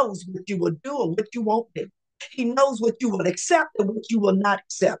he knows what you will do and what you won't do. He knows what you will accept and what you will not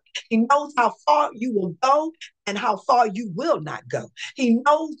accept. He knows how far you will go and how far you will not go. He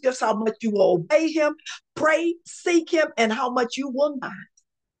knows just how much you will obey him, pray, seek him, and how much you will not.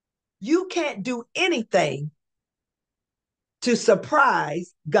 You can't do anything to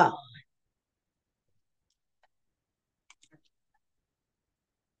surprise God.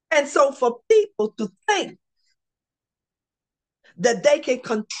 And so for people to think that they can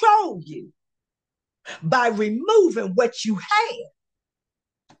control you by removing what you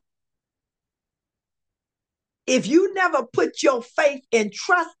have, if you never put your faith and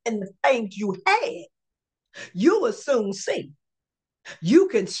trust in the things you had, you will soon see you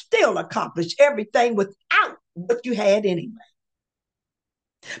can still accomplish everything without what you had anyway.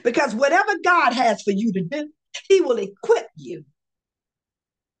 Because whatever God has for you to do, he will equip you.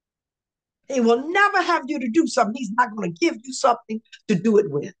 He will never have you to do something he's not going to give you something to do it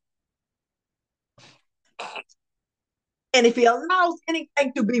with. And if he allows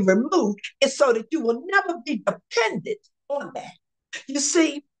anything to be removed, it's so that you will never be dependent on that. You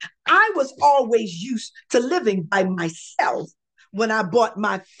see, I was always used to living by myself when I bought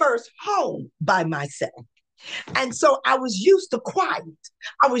my first home by myself. And so I was used to quiet.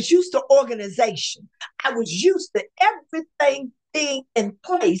 I was used to organization. I was used to everything being in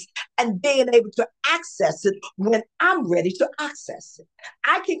place and being able to access it when I'm ready to access it.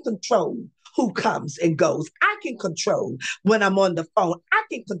 I can control who comes and goes. I can control when I'm on the phone. I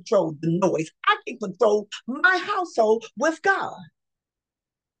can control the noise. I can control my household with God.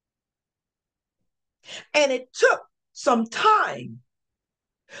 And it took some time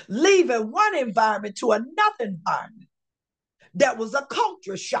leaving one environment to another environment that was a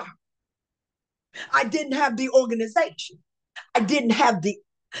culture shock. I didn't have the organization. I didn't have the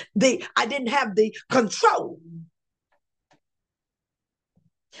control.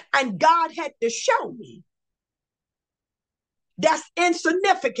 And God had to show me that's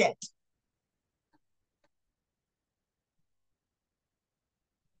insignificant.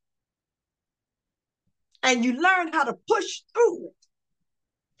 And you learn how to push through it.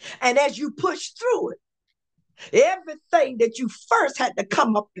 And as you push through it, everything that you first had to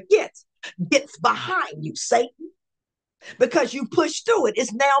come up against gets behind you, Satan. because you push through it.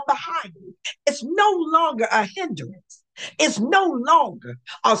 It's now behind you. It's no longer a hindrance. It's no longer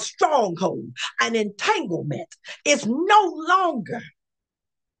a stronghold, an entanglement. It's no longer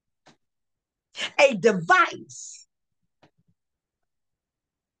a device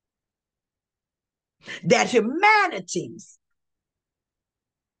that humanity's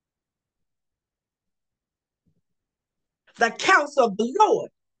the counsel of the Lord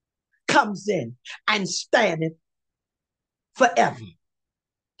comes in and standeth forever.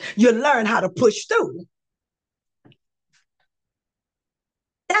 You learn how to push through.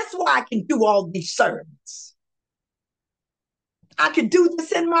 That's why I can do all these sermons. I can do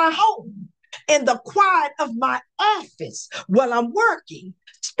this in my home, in the quiet of my office while I'm working,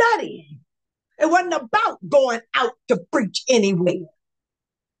 studying. It wasn't about going out to preach anywhere.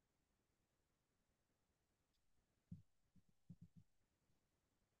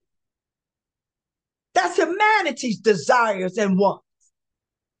 That's humanity's desires and wants.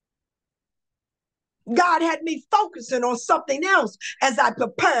 God had me focusing on something else as I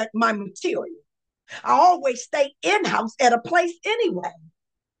prepared my material. I always stay in-house at a place anyway.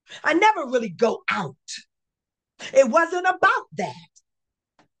 I never really go out. It wasn't about that.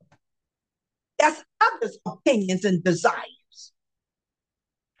 That's others' opinions and desires.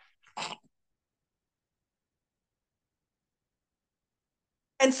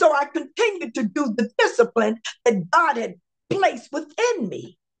 And so I continued to do the discipline that God had placed within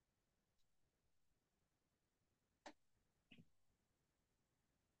me.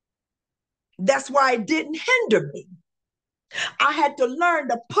 That's why it didn't hinder me. I had to learn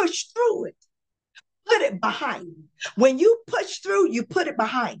to push through it, put it behind me. When you push through, you put it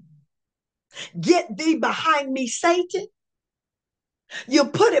behind you. Get thee behind me, Satan. You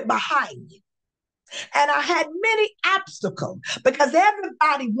put it behind you. And I had many obstacles because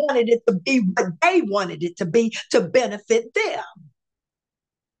everybody wanted it to be what they wanted it to be to benefit them.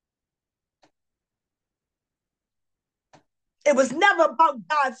 It was never about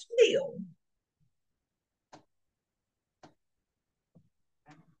God's will.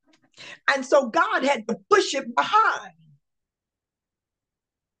 And so God had to push it behind.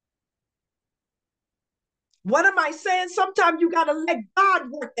 What am I saying? Sometimes you got to let God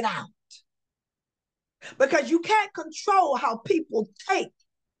work it out because you can't control how people take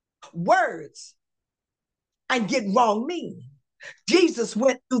words and get wrong meaning. Jesus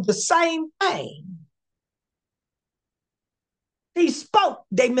went through the same thing. He spoke,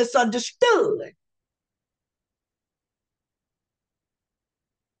 they misunderstood.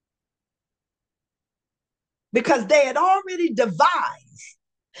 Because they had already devised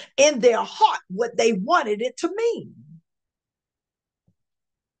in their heart what they wanted it to mean.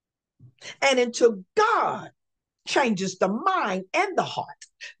 And until God changes the mind and the heart,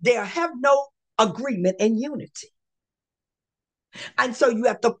 they'll have no agreement and unity. And so you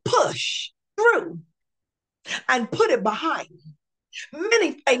have to push through and put it behind me.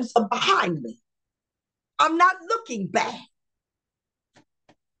 Many things are behind me. I'm not looking back.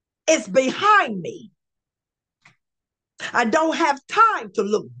 It's behind me. I don't have time to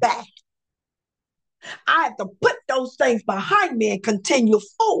look back. I have to put those things behind me and continue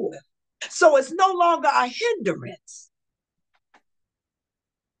forward. So it's no longer a hindrance.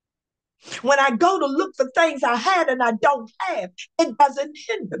 When I go to look for things I had and I don't have, it doesn't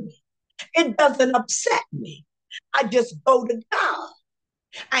hinder me. It doesn't upset me. I just go to God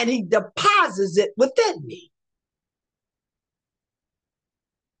and He deposits it within me.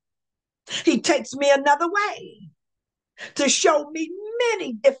 He takes me another way to show me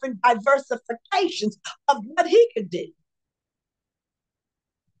many different diversifications of what He could do.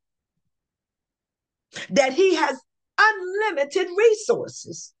 That He has unlimited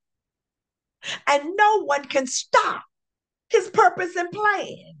resources and no one can stop His purpose and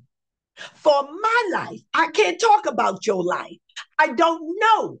plan for my life. I can't talk about your life. I don't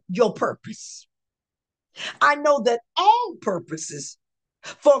know your purpose. I know that all purposes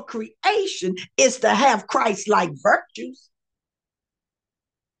for creation is to have Christ-like virtues,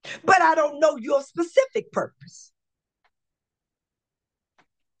 but I don't know your specific purpose.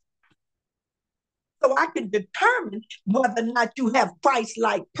 So I can determine whether or not you have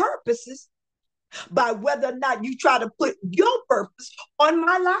Christ-like purposes by whether or not you try to put your purpose on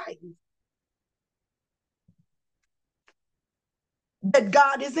my life. That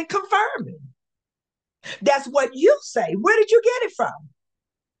God isn't confirming. That's what you say. Where did you get it from?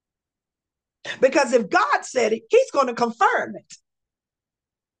 Because if God said it, He's going to confirm it.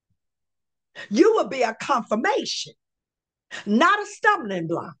 You will be a confirmation, not a stumbling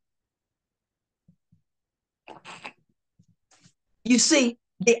block. You see,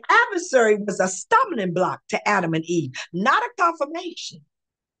 The adversary was a stumbling block to Adam and Eve, not a confirmation.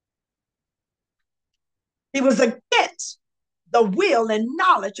 He was against the will and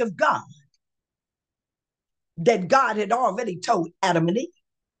knowledge of God that God had already told Adam and Eve.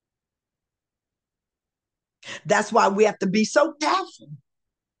 That's why we have to be so careful,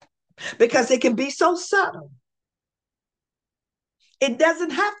 because it can be so subtle. It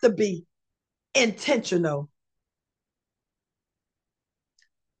doesn't have to be intentional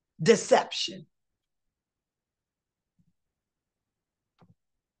deception.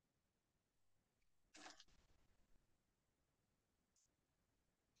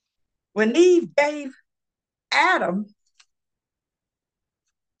 When Eve gave Adam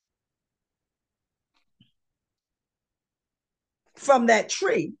from that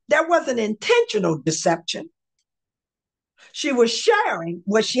tree, there wasn't intentional deception. She was sharing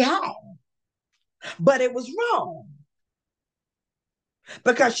what she had, but it was wrong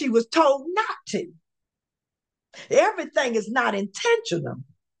because she was told not to. Everything is not intentional.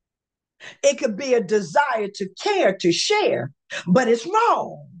 It could be a desire to care, to share, but it's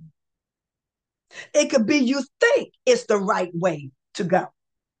wrong. It could be you think it's the right way to go,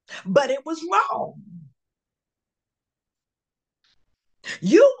 but it was wrong.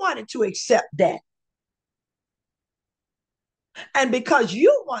 You wanted to accept that. And because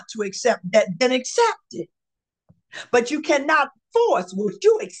you want to accept that, then accept it. But you cannot force what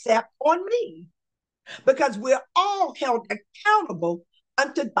you accept on me, because we're all held accountable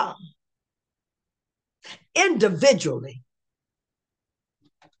unto God individually.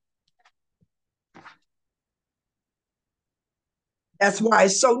 That's why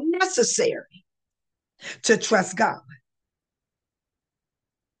it's so necessary to trust God.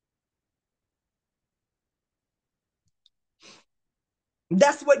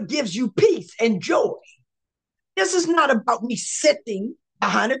 That's what gives you peace and joy. This is not about me sitting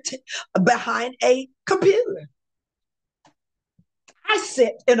behind a computer. I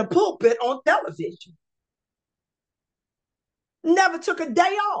sit in a pulpit on television. Never took a day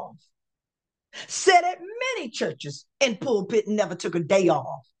off. Sat at many churches in pulpit and never took a day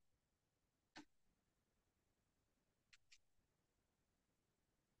off.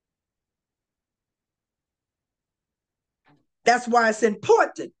 That's why it's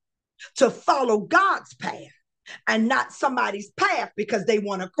important to follow God's path and not somebody's path because they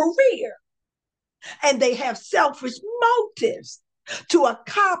want a career and they have selfish motives to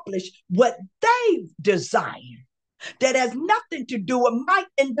accomplish what they desire that has nothing to do with my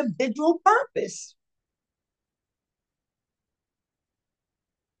individual purpose.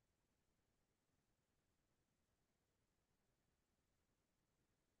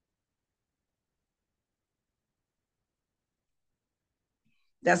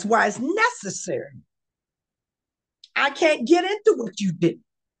 That's why it's necessary. I can't get into what you do.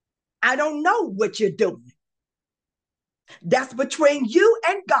 I don't know what you're doing. That's between you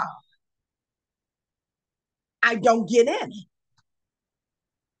and God. I don't get in it.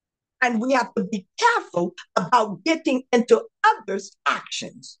 And we have to be careful about getting into others'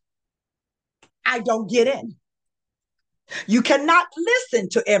 actions. I don't get in. You cannot listen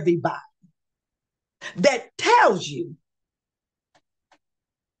to everybody that tells you.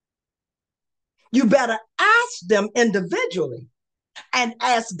 You better ask them individually and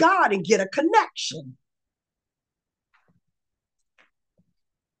ask God and get a connection.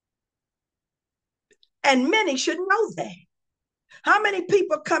 And many should know that. How many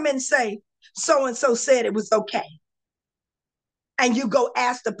people come and say, so and so said it was okay? And you go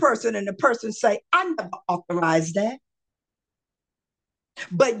ask the person, and the person say, I never authorized that.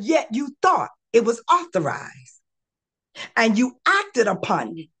 But yet you thought it was authorized. And you acted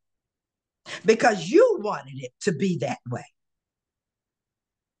upon it because you wanted it to be that way.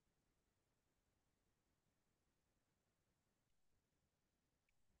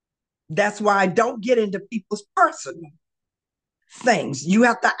 That's why I don't get into people's personal things. You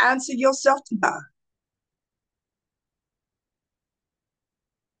have to answer yourself to God.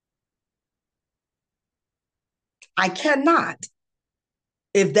 I cannot.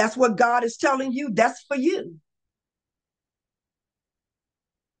 If that's what God is telling you, that's for you.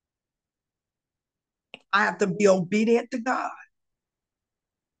 I have to be obedient to God.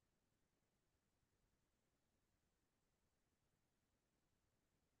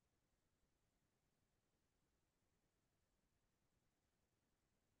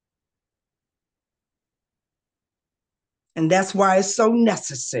 And that's why it's so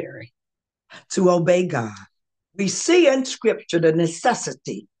necessary to obey God. We see in scripture the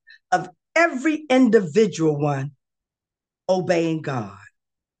necessity of every individual one obeying God.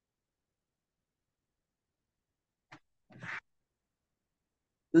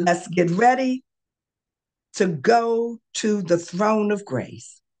 Let's get ready to go to the throne of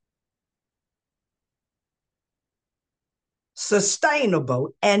grace.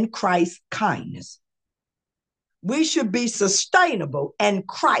 Sustainable and Christ's kindness. We should be sustainable and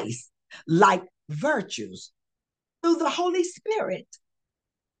Christ-like virtues through the Holy Spirit.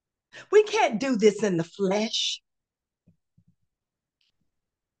 We can't do this in the flesh.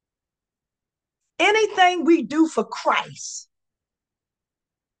 Anything we do for Christ,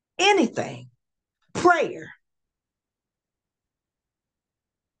 anything, prayer,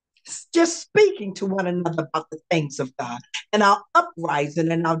 just speaking to one another about the things of God, and our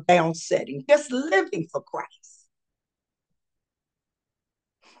uprising and our downsetting, just living for Christ.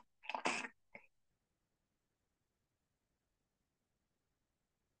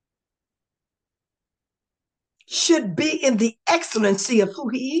 Should be in the excellency of who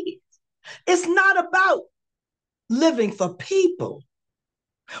he is. It's not about living for people.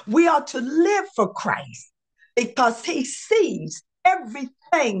 We are to live for Christ because he sees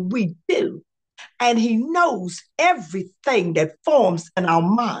everything we do and he knows everything that forms in our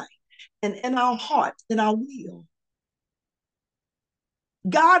mind and in our heart and our will.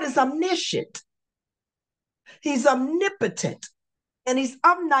 God is omniscient. He's omnipotent and he's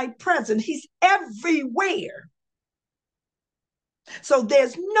omnipresent. He's everywhere. So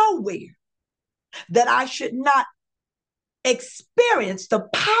there's nowhere that I should not experience the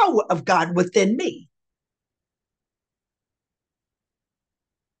power of God within me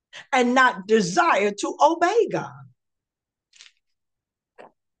and not desire to obey God.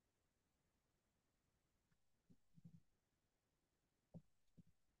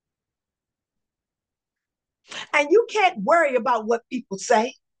 And you can't worry about what people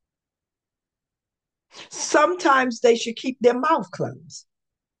say. Sometimes they should keep their mouth closed.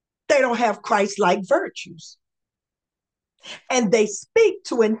 They don't have Christ-like virtues. And they speak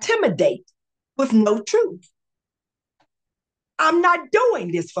to intimidate with no truth. I'm not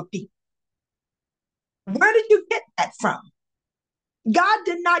doing this for people. Where did you get that from? God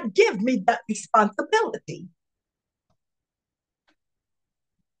did not give me that responsibility.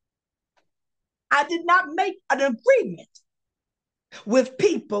 I did not make an agreement with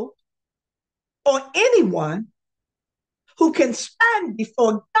people or anyone who can stand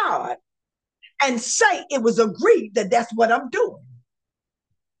before God and say it was agreed that that's what I'm doing.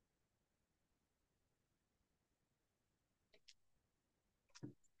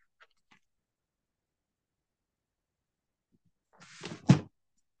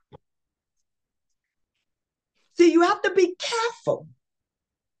 See, you have to be careful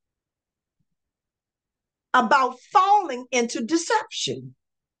about falling into deception,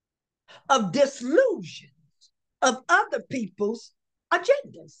 of disillusion, of other people's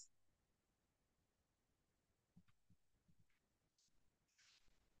agendas.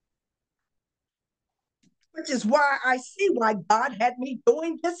 Which is why I see why God had me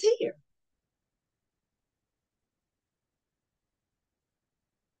doing this here.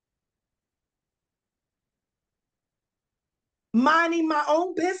 Minding my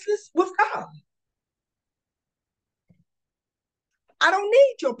own business with God. I don't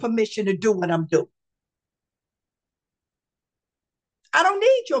need your permission to do what I'm doing. I don't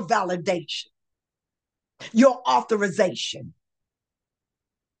need your validation, your authorization.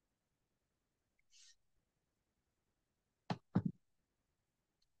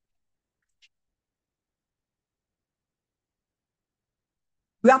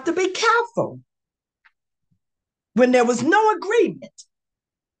 You have to be careful. When there was no agreement,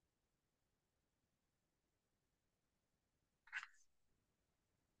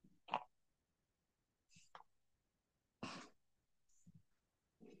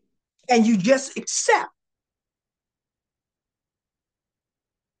 and you just accept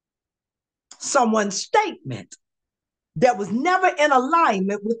someone's statement that was never in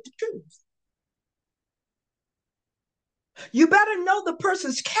alignment with the truth. You better know the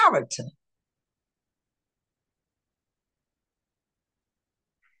person's character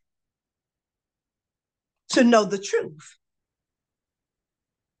to know the truth.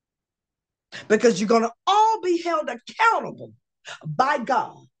 Because you're going to all be held accountable by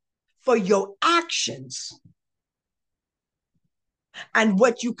God for your actions and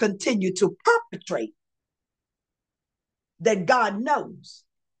what you continue to perpetrate that God knows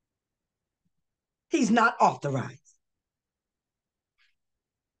he's not authorized.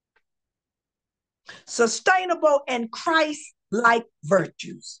 Sustainable and Christ-like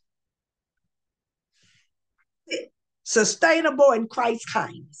virtues. Sustainable in Christ's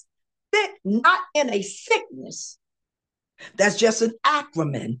kindness. Fit not in a sickness. That's just an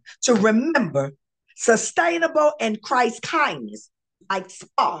acronym to remember sustainable and Christ's kindness. like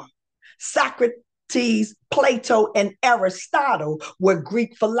Spa, Socrates, Plato, and Aristotle were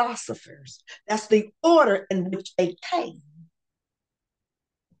Greek philosophers. That's the order in which they came.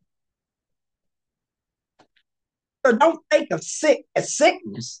 So don't think of sick as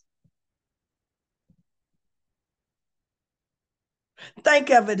sickness. Think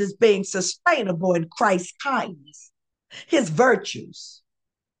of it as being sustainable in Christ's kindness, his virtues.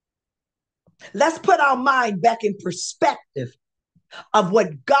 Let's put our mind back in perspective of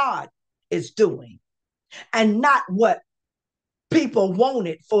what God is doing and not what people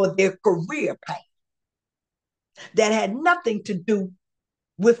wanted for their career path that had nothing to do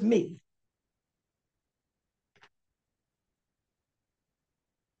with me.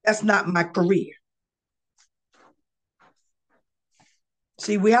 That's not my career.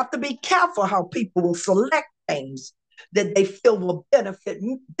 See, we have to be careful how people will select things that they feel will benefit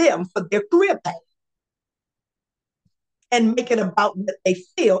them for their career path and make it about what they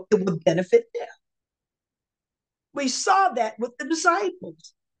feel it will benefit them. We saw that with the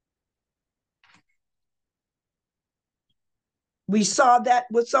disciples. We saw that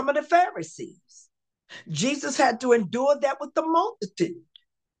with some of the Pharisees. Jesus had to endure that with the multitude.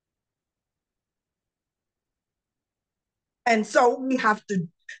 And so we have to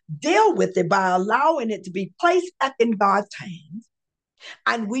deal with it by allowing it to be placed back in God's hands.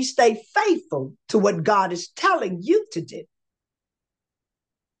 And we stay faithful to what God is telling you to do.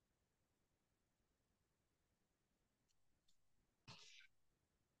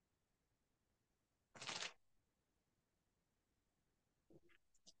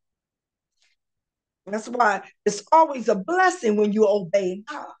 That's why it's always a blessing when you obey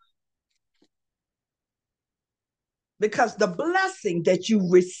God. Because the blessing that you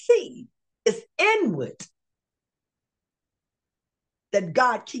receive is inward, that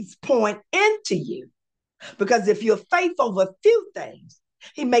God keeps pouring into you. Because if you're faithful over few things,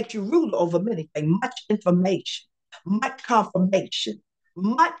 he makes you ruler over many things, much information, much confirmation,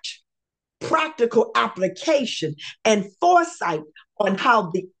 much practical application and foresight on how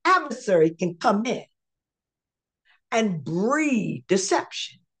the adversary can come in and breed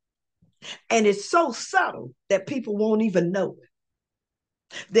deception. And it's so subtle that people won't even know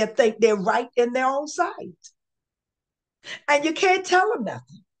it. They think they're right in their own sight. And you can't tell them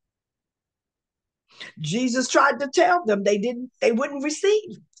nothing. Jesus tried to tell them they wouldn't receive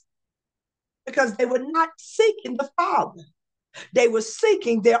it because they were not seeking the Father. They were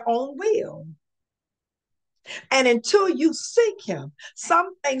seeking their own will. And until you seek him,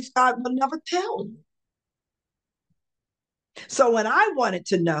 some things God will never tell you. So when I wanted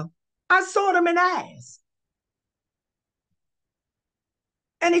to know, I sought him and asked.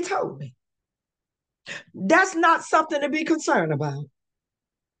 And he told me. That's not something to be concerned about.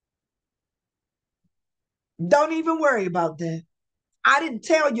 Don't even worry about that. I didn't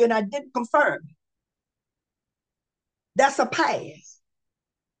tell you and I didn't confirm. That's a past.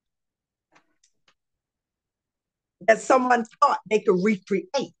 That someone thought they could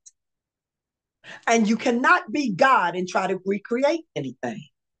recreate. And you cannot be God and try to recreate anything.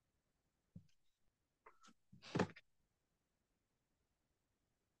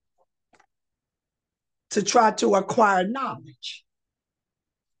 To try to acquire knowledge.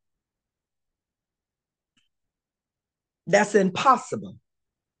 That's impossible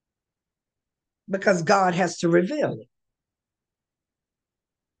because God has to reveal it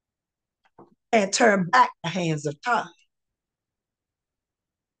and turn back the hands of time.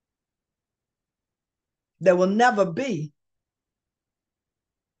 There will never be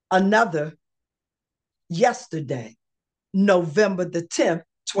another yesterday, November the 10th,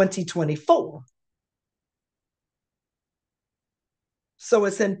 2024. So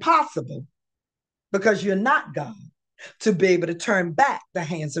it's impossible because you're not God to be able to turn back the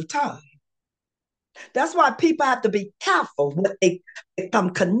hands of time. That's why people have to be careful what they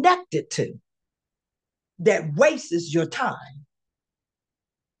become connected to that wastes your time.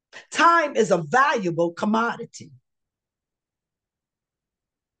 Time is a valuable commodity.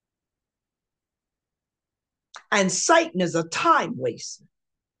 And Satan is a time waster.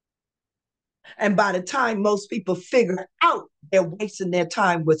 And by the time most people figure out they're wasting their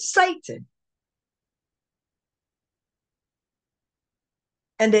time with Satan,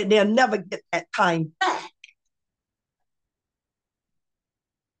 and that they'll never get that time back,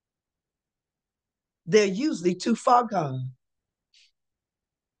 they're usually too far gone.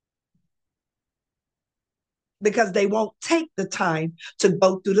 Because they won't take the time to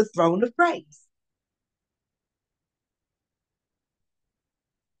go through the throne of grace.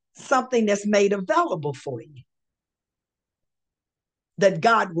 Something that's made available for you. That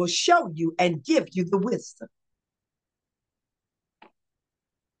God will show you and give you the wisdom.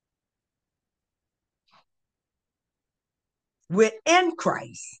 We're in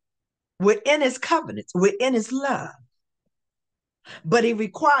Christ. We're in his covenants. We're in his love. But he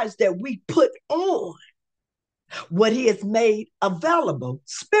requires that we put on what he has made available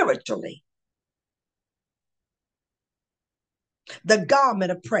spiritually. The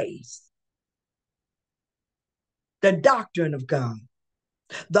garment of praise, the doctrine of God,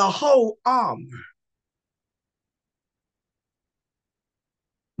 the whole armor,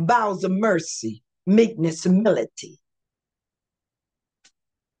 bowels of mercy, meekness, humility,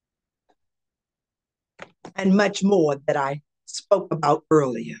 and much more that I spoke about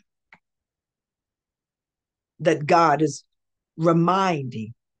earlier, that God is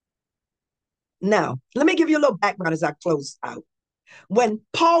reminding. Now, let me give you a little background as I close out. When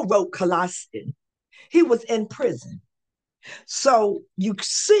Paul wrote Colossians, he was in prison. So you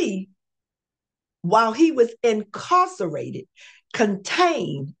see, while he was incarcerated,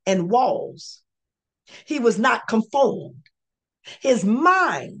 contained in walls, he was not conformed. His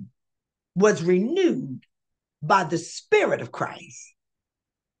mind was renewed by the Spirit of Christ.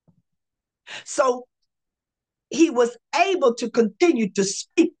 So he was able to continue to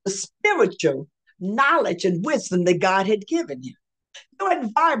speak the spiritual knowledge and wisdom that God had given him. Your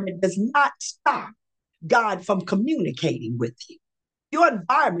environment does not stop God from communicating with you. Your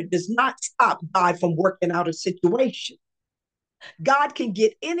environment does not stop God from working out a situation. God can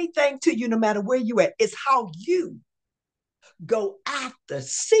get anything to you no matter where you're at. It's how you go after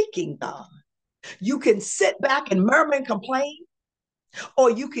seeking God. You can sit back and murmur and complain,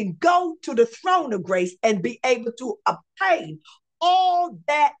 or you can go to the throne of grace and be able to obtain all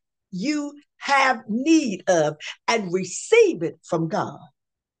that you have need of and receive it from God.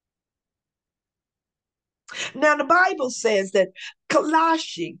 Now, the Bible says that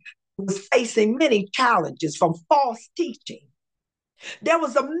Colossians was facing many challenges from false teaching. There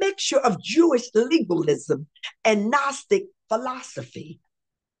was a mixture of Jewish legalism and Gnostic philosophy.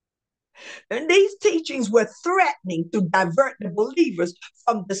 And these teachings were threatening to divert the believers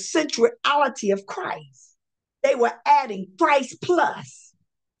from the centrality of Christ. They were adding Christ plus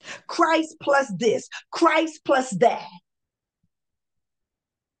this, Christ plus that.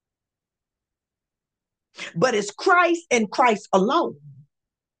 But it's Christ and Christ alone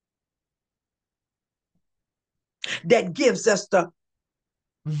that gives us the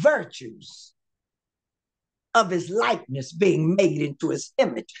virtues of his likeness being made into his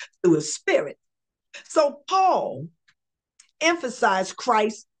image through his spirit. So Paul emphasized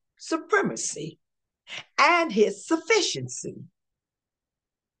Christ's supremacy and his sufficiency.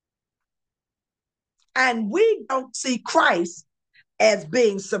 And we don't see Christ as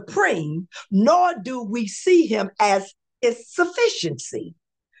being supreme, nor do we see him as his sufficiency.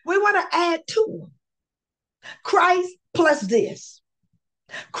 We want to add to him. Christ plus this,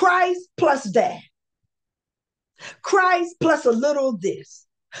 Christ plus that, Christ plus a little of this,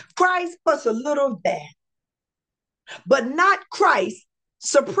 Christ plus a little of that, but not Christ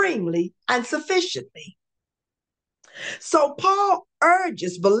supremely and sufficiently. So Paul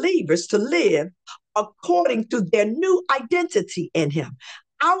urges believers to live according to their new identity in him.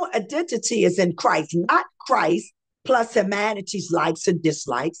 Our identity is in Christ, not Christ plus humanity's likes and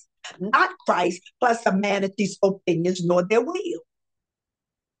dislikes, not Christ plus humanity's opinions nor their will.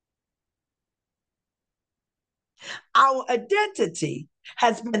 Our identity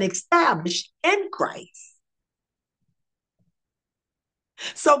has been established in Christ.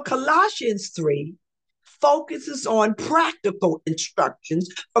 So Colossians 3 focuses on practical instructions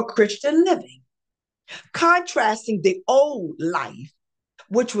for Christian living, contrasting the old life,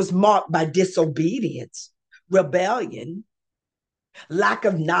 which was marked by disobedience, rebellion, lack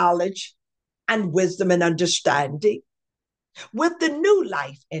of knowledge and wisdom and understanding, with the new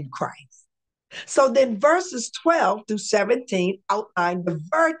life in Christ. So then verses 12 through 17 outline the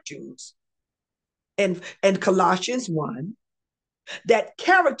virtues in Colossians 1 that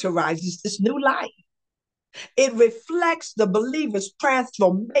characterizes this new life. It reflects the believer's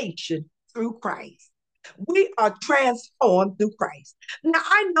transformation through Christ. We are transformed through Christ. Now,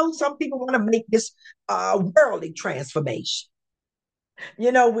 I know some people want to make this worldly transformation.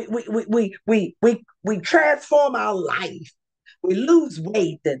 You know, we transform our life. We lose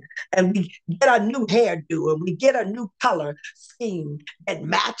weight and we get a new hairdo and we get a new color scheme that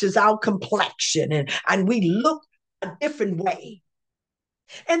matches our complexion and we look a different way.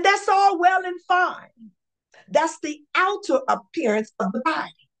 And that's all well and fine. That's the outer appearance of the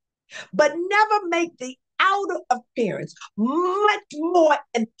body. But never make the outer appearance much more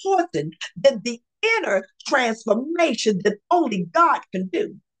important than the inner transformation that only God can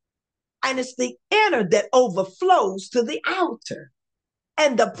do. And it's the inner that overflows to the outer.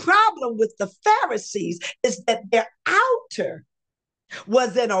 And the problem with the Pharisees is that their outer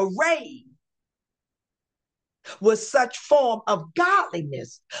was an array with such form of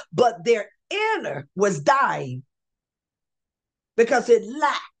godliness, but their inner was dying because it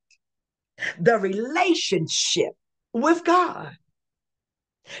lacked the relationship with God.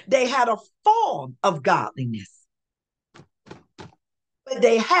 They had a form of godliness, but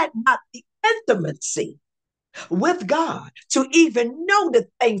they had not the intimacy with God to even know the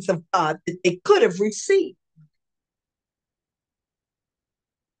things of God that they could have received.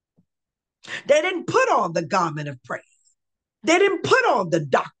 They didn't put on the garment of praise. They didn't put on the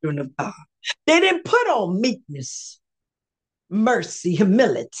doctrine of God. They didn't put on meekness, mercy,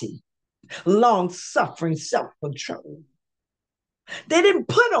 humility, long suffering, self control. They didn't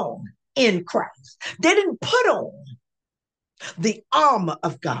put on in Christ. They didn't put on the armor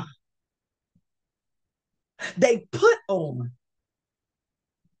of God. They put on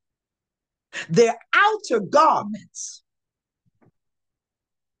their outer garments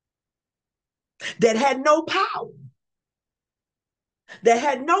that had no power, that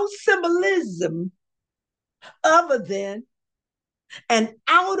had no symbolism other than an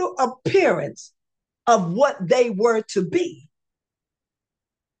outer appearance of what they were to be,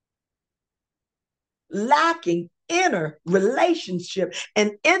 lacking inner relationship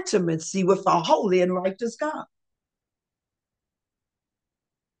and intimacy with a holy and righteous God.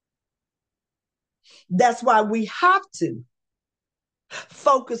 That's why we have to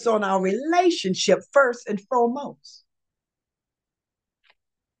focus on our relationship first and foremost.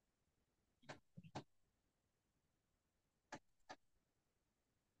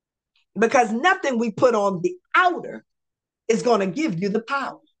 Because nothing we put on the outer is going to give you the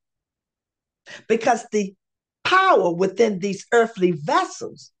power. Because the power within these earthly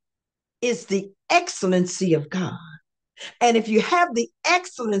vessels is the excellency of God. And if you have the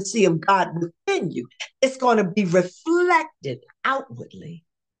excellency of God within you, it's going to be reflected outwardly.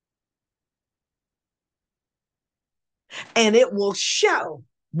 And it will show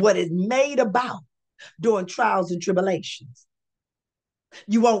what it's made about during trials and tribulations.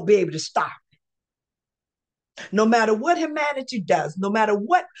 You won't be able to stop it. No matter what humanity does, no matter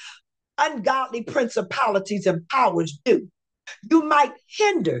what ungodly principalities and powers do, you might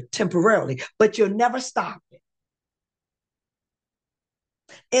hinder temporarily, but you'll never stop it.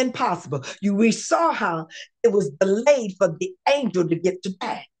 Impossible. We saw how it was delayed for the angel to get to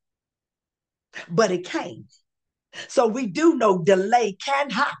pass, but it came. So we do know delay can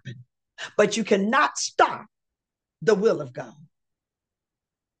happen, but you cannot stop the will of God.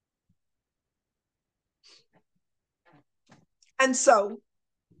 And so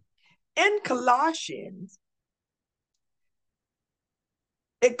in Colossians,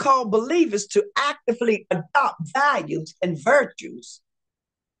 it called believers to actively adopt values and virtues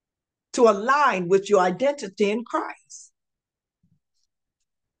to align with your identity in Christ.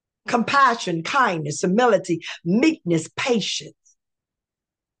 Compassion, kindness, humility, meekness, patience.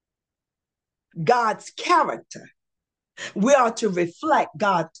 God's character. We are to reflect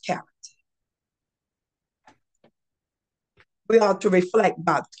God's character. We are to reflect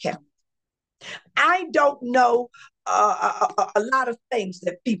God's character. I don't know a lot of things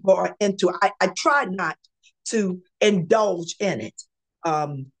that people are into. I try not to indulge in it.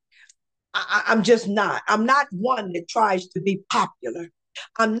 I'm just not. I'm not one that tries to be popular.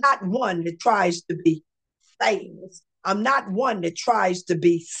 I'm not one that tries to be famous. I'm not one that tries to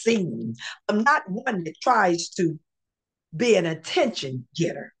be seen. I'm not one that tries to be an attention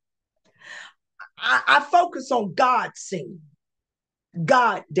getter. I focus on God seeing,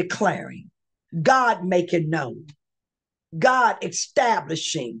 God declaring, God making known, God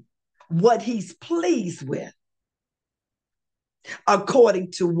establishing what he's pleased with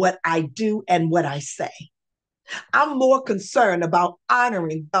according to what I do and what I say. I'm more concerned about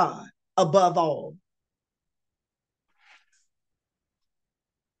honoring God above all.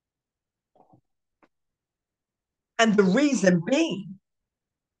 And the reason being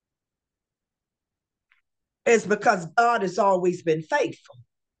is because God has always been faithful.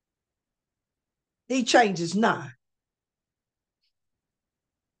 He changes not.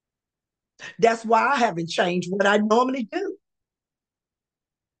 That's why I haven't changed what I normally do.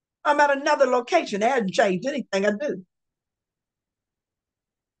 I'm at another location. I haven't changed anything I do.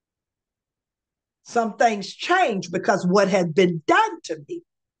 Some things change because what had been done to me,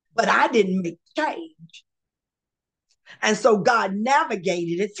 but I didn't make change. And so God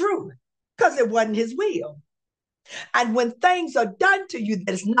navigated it through it because it wasn't his will. And when things are done to you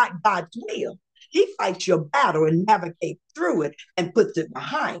that is not God's will, he fights your battle and navigates through it and puts it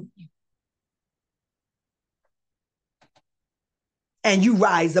behind you. and you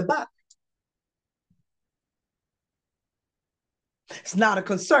rise above. It's not a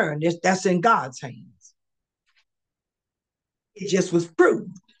concern. That's in God's hands. It just was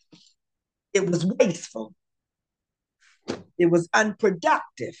proved. It was wasteful. It was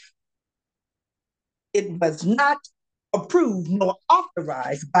unproductive. It was not approved nor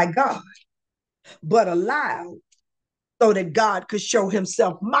authorized by God, but allowed so that God could show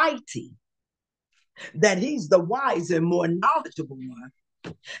himself mighty, that he's the wiser and more knowledgeable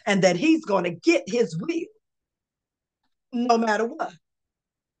one, and that he's going to get his will no matter what.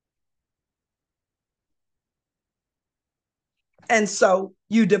 And so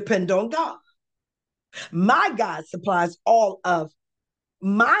you depend on God. My God supplies all of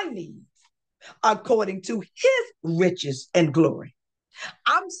my needs according to his riches and glory.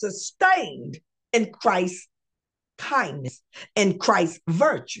 I'm sustained in Christ's kindness, in Christ's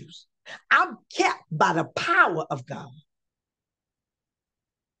virtues. I'm kept by the power of God.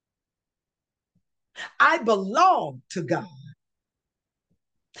 I belong to God.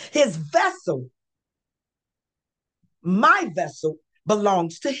 His vessel, my vessel,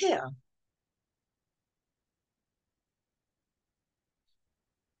 belongs to him.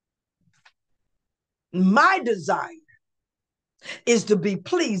 My desire is to be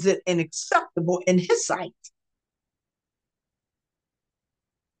pleasing and acceptable in his sight.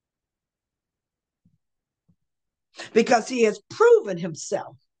 Because he has proven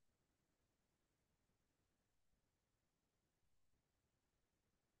himself.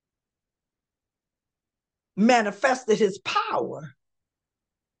 Manifested his power,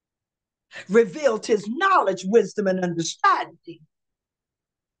 revealed his knowledge, wisdom, and understanding,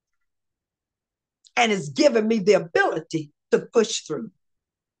 and has given me the ability to push through.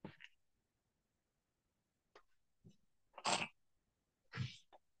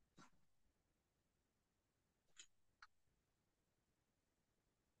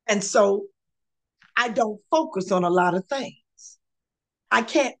 And so I don't focus on a lot of things. I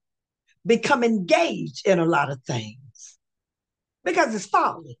can't become engaged in a lot of things because it's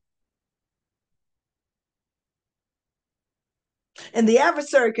folly. And the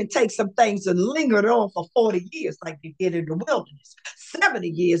adversary can take some things and linger it on for 40 years, like they did in the wilderness, 70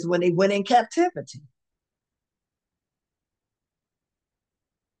 years when they went in captivity.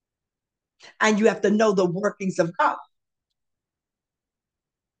 And you have to know the workings of God.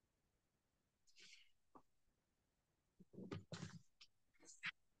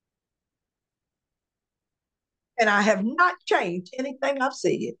 And I have not changed anything I've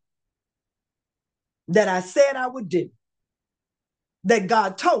said that I said I would do, that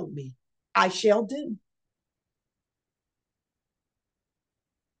God told me I shall do.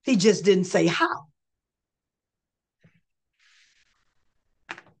 He just didn't say how.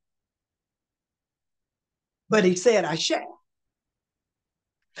 But he said, I shall.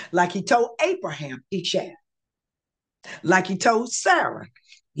 Like he told Abraham, he shall. Like he told Sarah,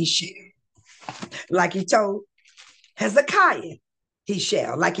 he shall. Like he told Hezekiah, he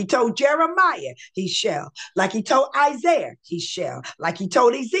shall. Like he told Jeremiah, he shall. Like he told Isaiah, he shall. Like he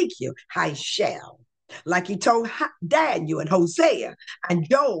told Ezekiel, I shall. Like he told Daniel and Hosea and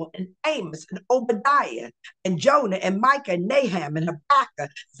Joel and Amos and Obadiah and Jonah and Micah and Nahum and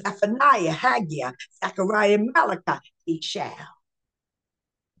Habakkuk, Zephaniah, Haggai, Zechariah and Malachi, he shall.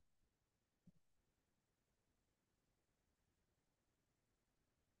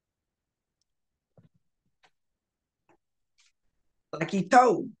 Like he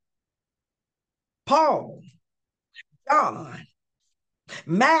told Paul, John,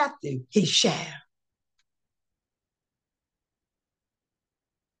 Matthew, he shall.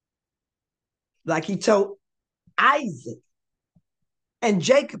 Like he told Isaac and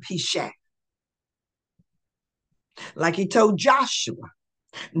Jacob, he shall. Like he told Joshua,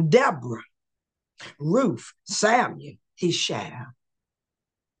 Deborah, Ruth, Samuel, he shall.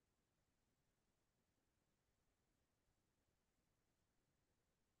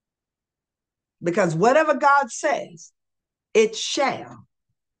 Because whatever God says, it shall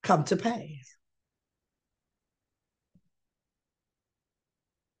come to pass.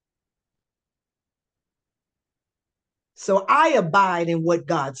 So I abide in what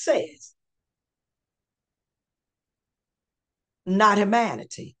God says, not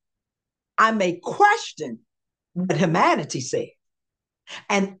humanity. I may question what humanity said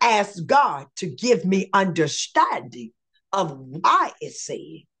and ask God to give me understanding of why it's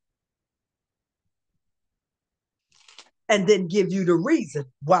said, and then give you the reason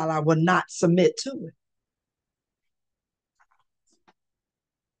why I will not submit to it.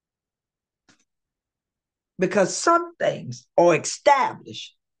 Because some things are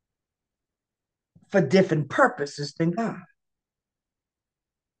established for different purposes than God.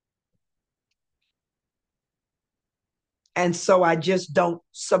 And so I just don't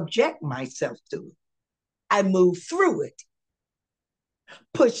subject myself to it. I move through it,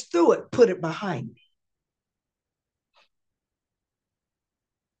 push through it, put it behind me,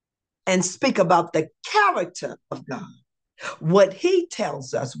 and speak about the character of God, what he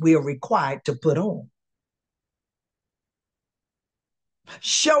tells us we are required to put on.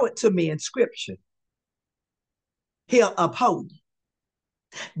 Show it to me in scripture. He'll uphold it.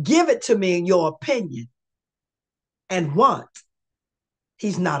 Give it to me in your opinion. And what?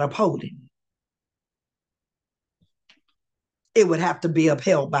 He's not upholding it. It would have to be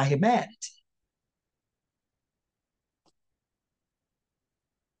upheld by humanity.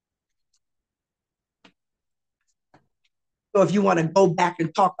 So if you want to go back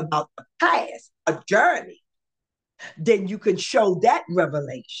and talk about the past, a journey, then you can show that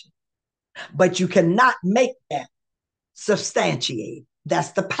revelation. But you cannot make that substantiate.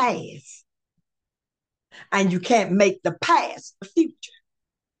 That's the past. And you can't make the past the future.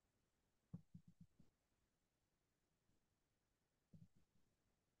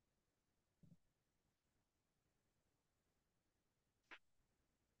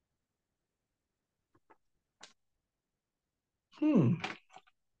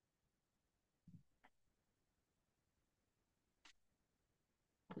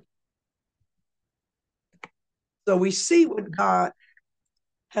 So we see what God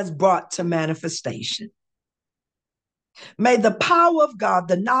has brought to manifestation. May the power of God,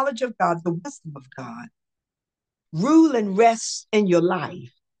 the knowledge of God, the wisdom of God rule and rest in your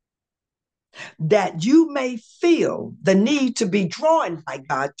life, that you may feel the need to be drawn by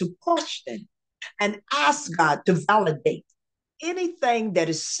God to question and ask God to validate anything that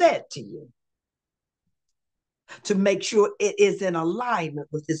is said to you, to make sure it is in alignment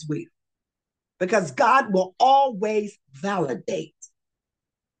with his will. Because God will always validate,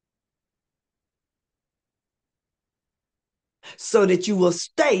 so that you will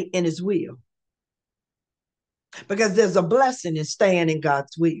stay in his will. Because there's a blessing in staying in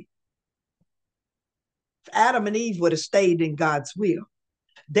God's will. If Adam and Eve would have stayed in God's will,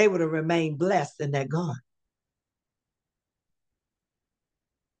 they would have remained blessed in that garden.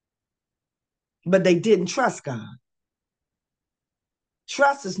 But they didn't trust God.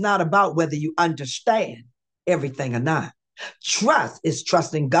 Trust is not about whether you understand everything or not. Trust is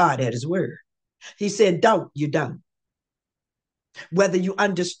trusting God at his word. He said, don't, you don't. Whether you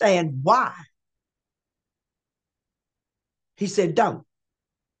understand why, he said, don't.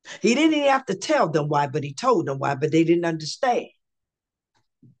 He didn't even have to tell them why, but he told them why, but they didn't understand.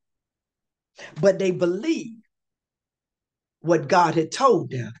 But they believed what God had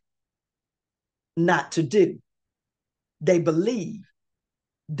told them not to do. They believed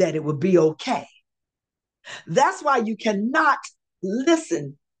that it would be okay. That's why you cannot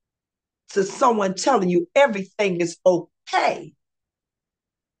listen to someone telling you everything is okay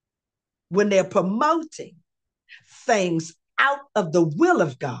when they're promoting things out of the will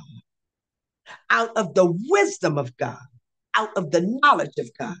of God, out of the wisdom of God, out of the knowledge of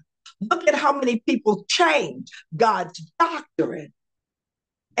God. Look at how many people change God's doctrine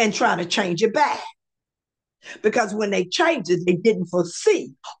and try to change it back. Because when they changed it, they didn't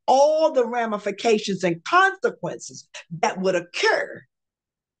foresee all the ramifications and consequences that would occur.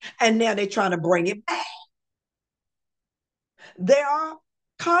 And now they're trying to bring it back. There are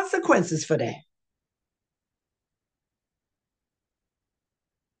consequences for that.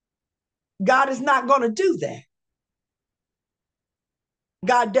 God is not going to do that.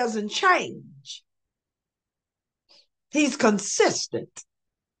 God doesn't change. He's consistent.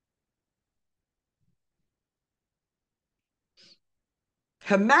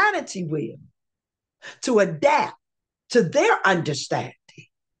 Humanity will, to adapt to their understanding.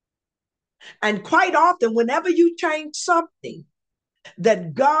 And quite often, whenever you change something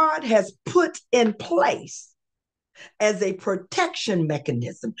that God has put in place as a protection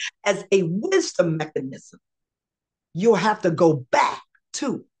mechanism, as a wisdom mechanism, you'll have to go back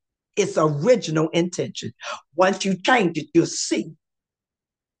to its original intention. Once you change it, you'll see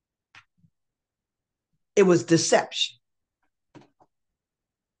it was deception.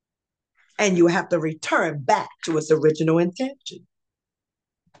 And you have to return back to its original intention.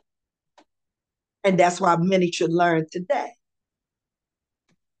 And that's why many should learn today.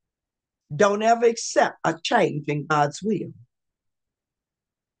 Don't ever accept a change in God's will.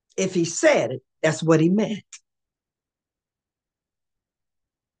 If he said it, that's what he meant.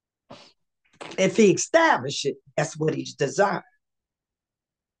 If he established it, that's what he's desired.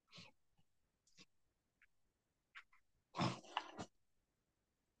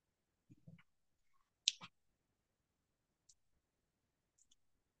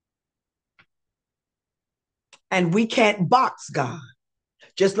 And we can't box God,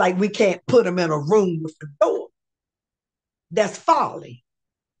 just like we can't put him in a room with a door. That's folly.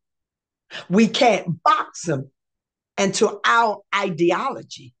 We can't box him into our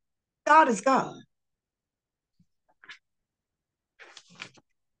ideology. God is God.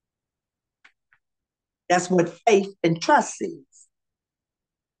 That's what faith and trust is.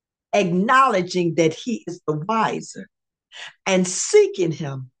 Acknowledging that he is the wiser and seeking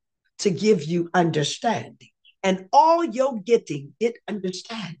him to give you understanding. And all you're getting, get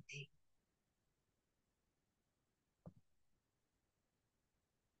understanding.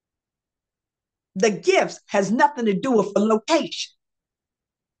 The gifts has nothing to do with a location.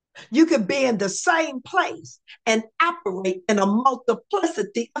 You could be in the same place and operate in a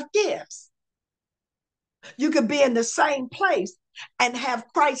multiplicity of gifts. You could be in the same place and have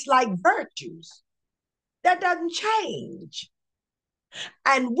Christ-like virtues. That doesn't change.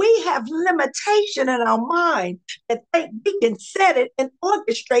 And we have limitation in our mind that we can set it and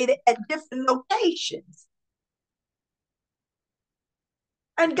orchestrate it at different locations.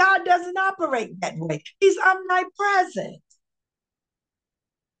 And God doesn't operate that way. He's omnipresent.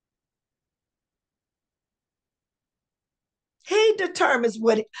 He determines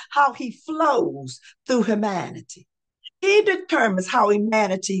how he flows through humanity. He determines how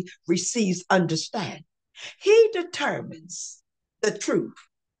humanity receives understanding. He determines the truth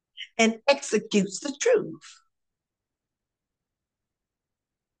and executes the truth.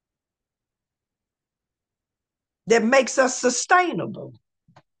 That makes us sustainable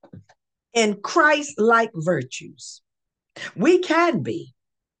in Christ-like virtues. We can be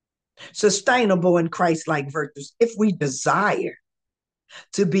sustainable in Christ-like virtues if we desire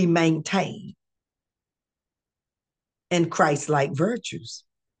to be maintained in Christ-like virtues.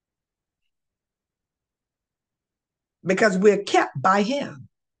 Because we're kept by him,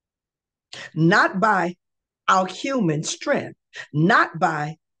 not by our human strength, not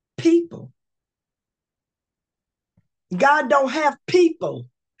by people. God don't have people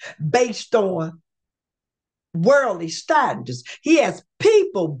based on worldly standards. He has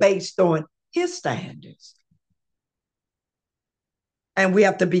people based on his standards. And we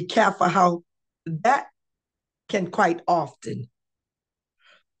have to be careful how that can quite often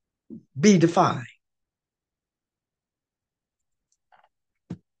be defined.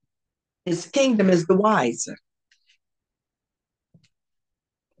 His kingdom is the wiser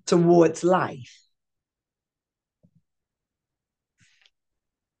towards life.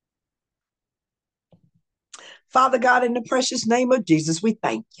 Father God, in the precious name of Jesus, we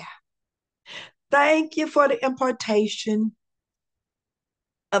thank you. Thank you for the impartation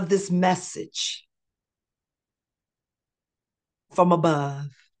of this message from above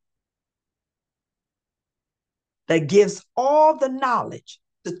that gives all the knowledge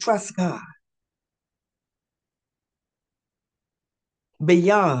to trust God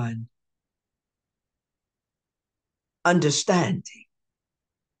beyond understanding.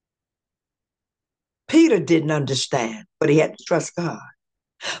 Peter didn't understand, but he had to trust God.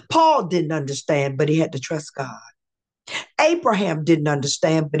 Paul didn't understand, but he had to trust God. Abraham didn't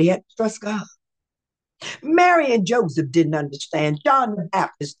understand, but he had to trust God. Mary and Joseph didn't understand. John the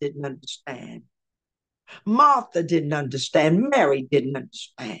Baptist didn't understand. Martha didn't understand. Mary didn't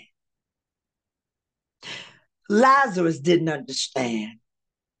understand. Lazarus didn't understand.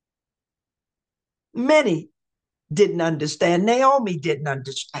 Many didn't understand. Naomi didn't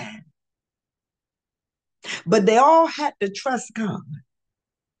understand. But they all had to trust God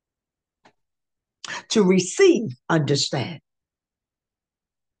to receive understanding.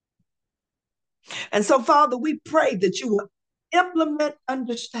 And so, Father, we pray that you will implement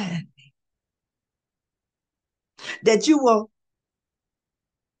understanding, that you will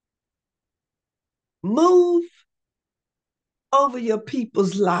move over your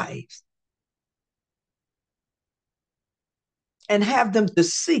people's lives and have them to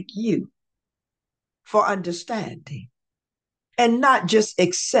seek you for understanding and not just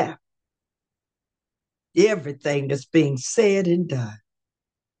accept everything that's being said and done,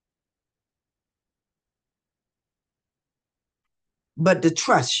 but to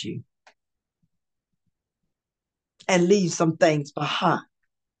trust you and leave some things behind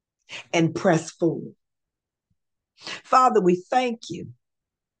and press forward. Father, we thank you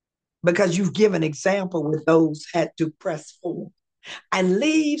because you've given example where those had to press forward and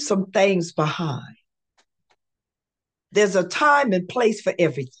leave some things behind. There's a time and place for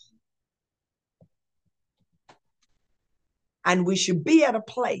everything. And we should be at a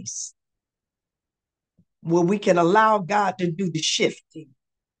place where we can allow God to do the shifting,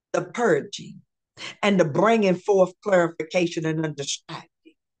 the purging, and the bringing forth clarification and understanding.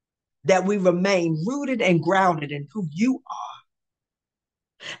 that we remain rooted and grounded in who you are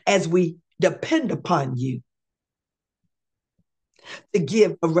as we depend upon you to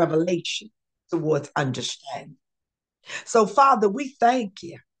give a revelation towards understanding. So, Father, we thank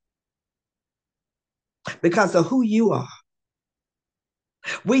you because of who you are.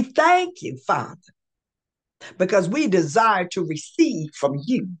 We thank you, Father, because we desire to receive from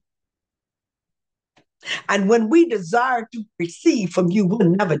you. And when we desire to receive from you, we'll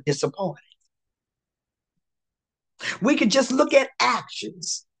never disappoint. We could just look at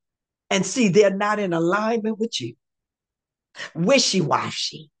actions and see they're not in alignment with you.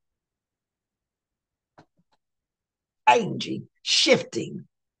 Wishy-washy, changing, shifting,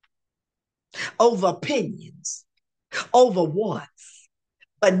 over opinions, over wants,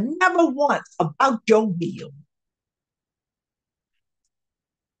 but never once about your will.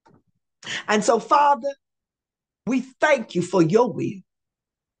 And so, Father, we thank you for your will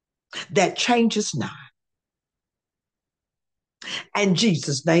that changes not. In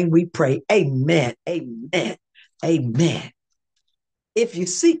Jesus' name we pray. Amen. Amen. Amen. If you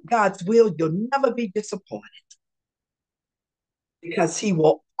seek God's will, you'll never be disappointed because he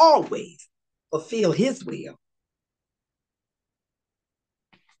will always fulfill his will.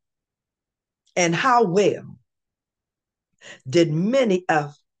 And how well did many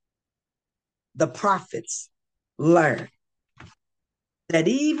of the prophets learn that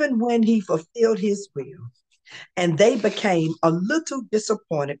even when he fulfilled his will and they became a little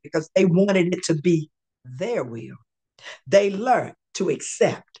disappointed because they wanted it to be their will, they learned to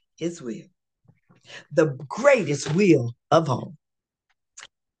accept his will, the greatest will of all.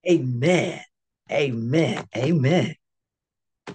 Amen. Amen. Amen.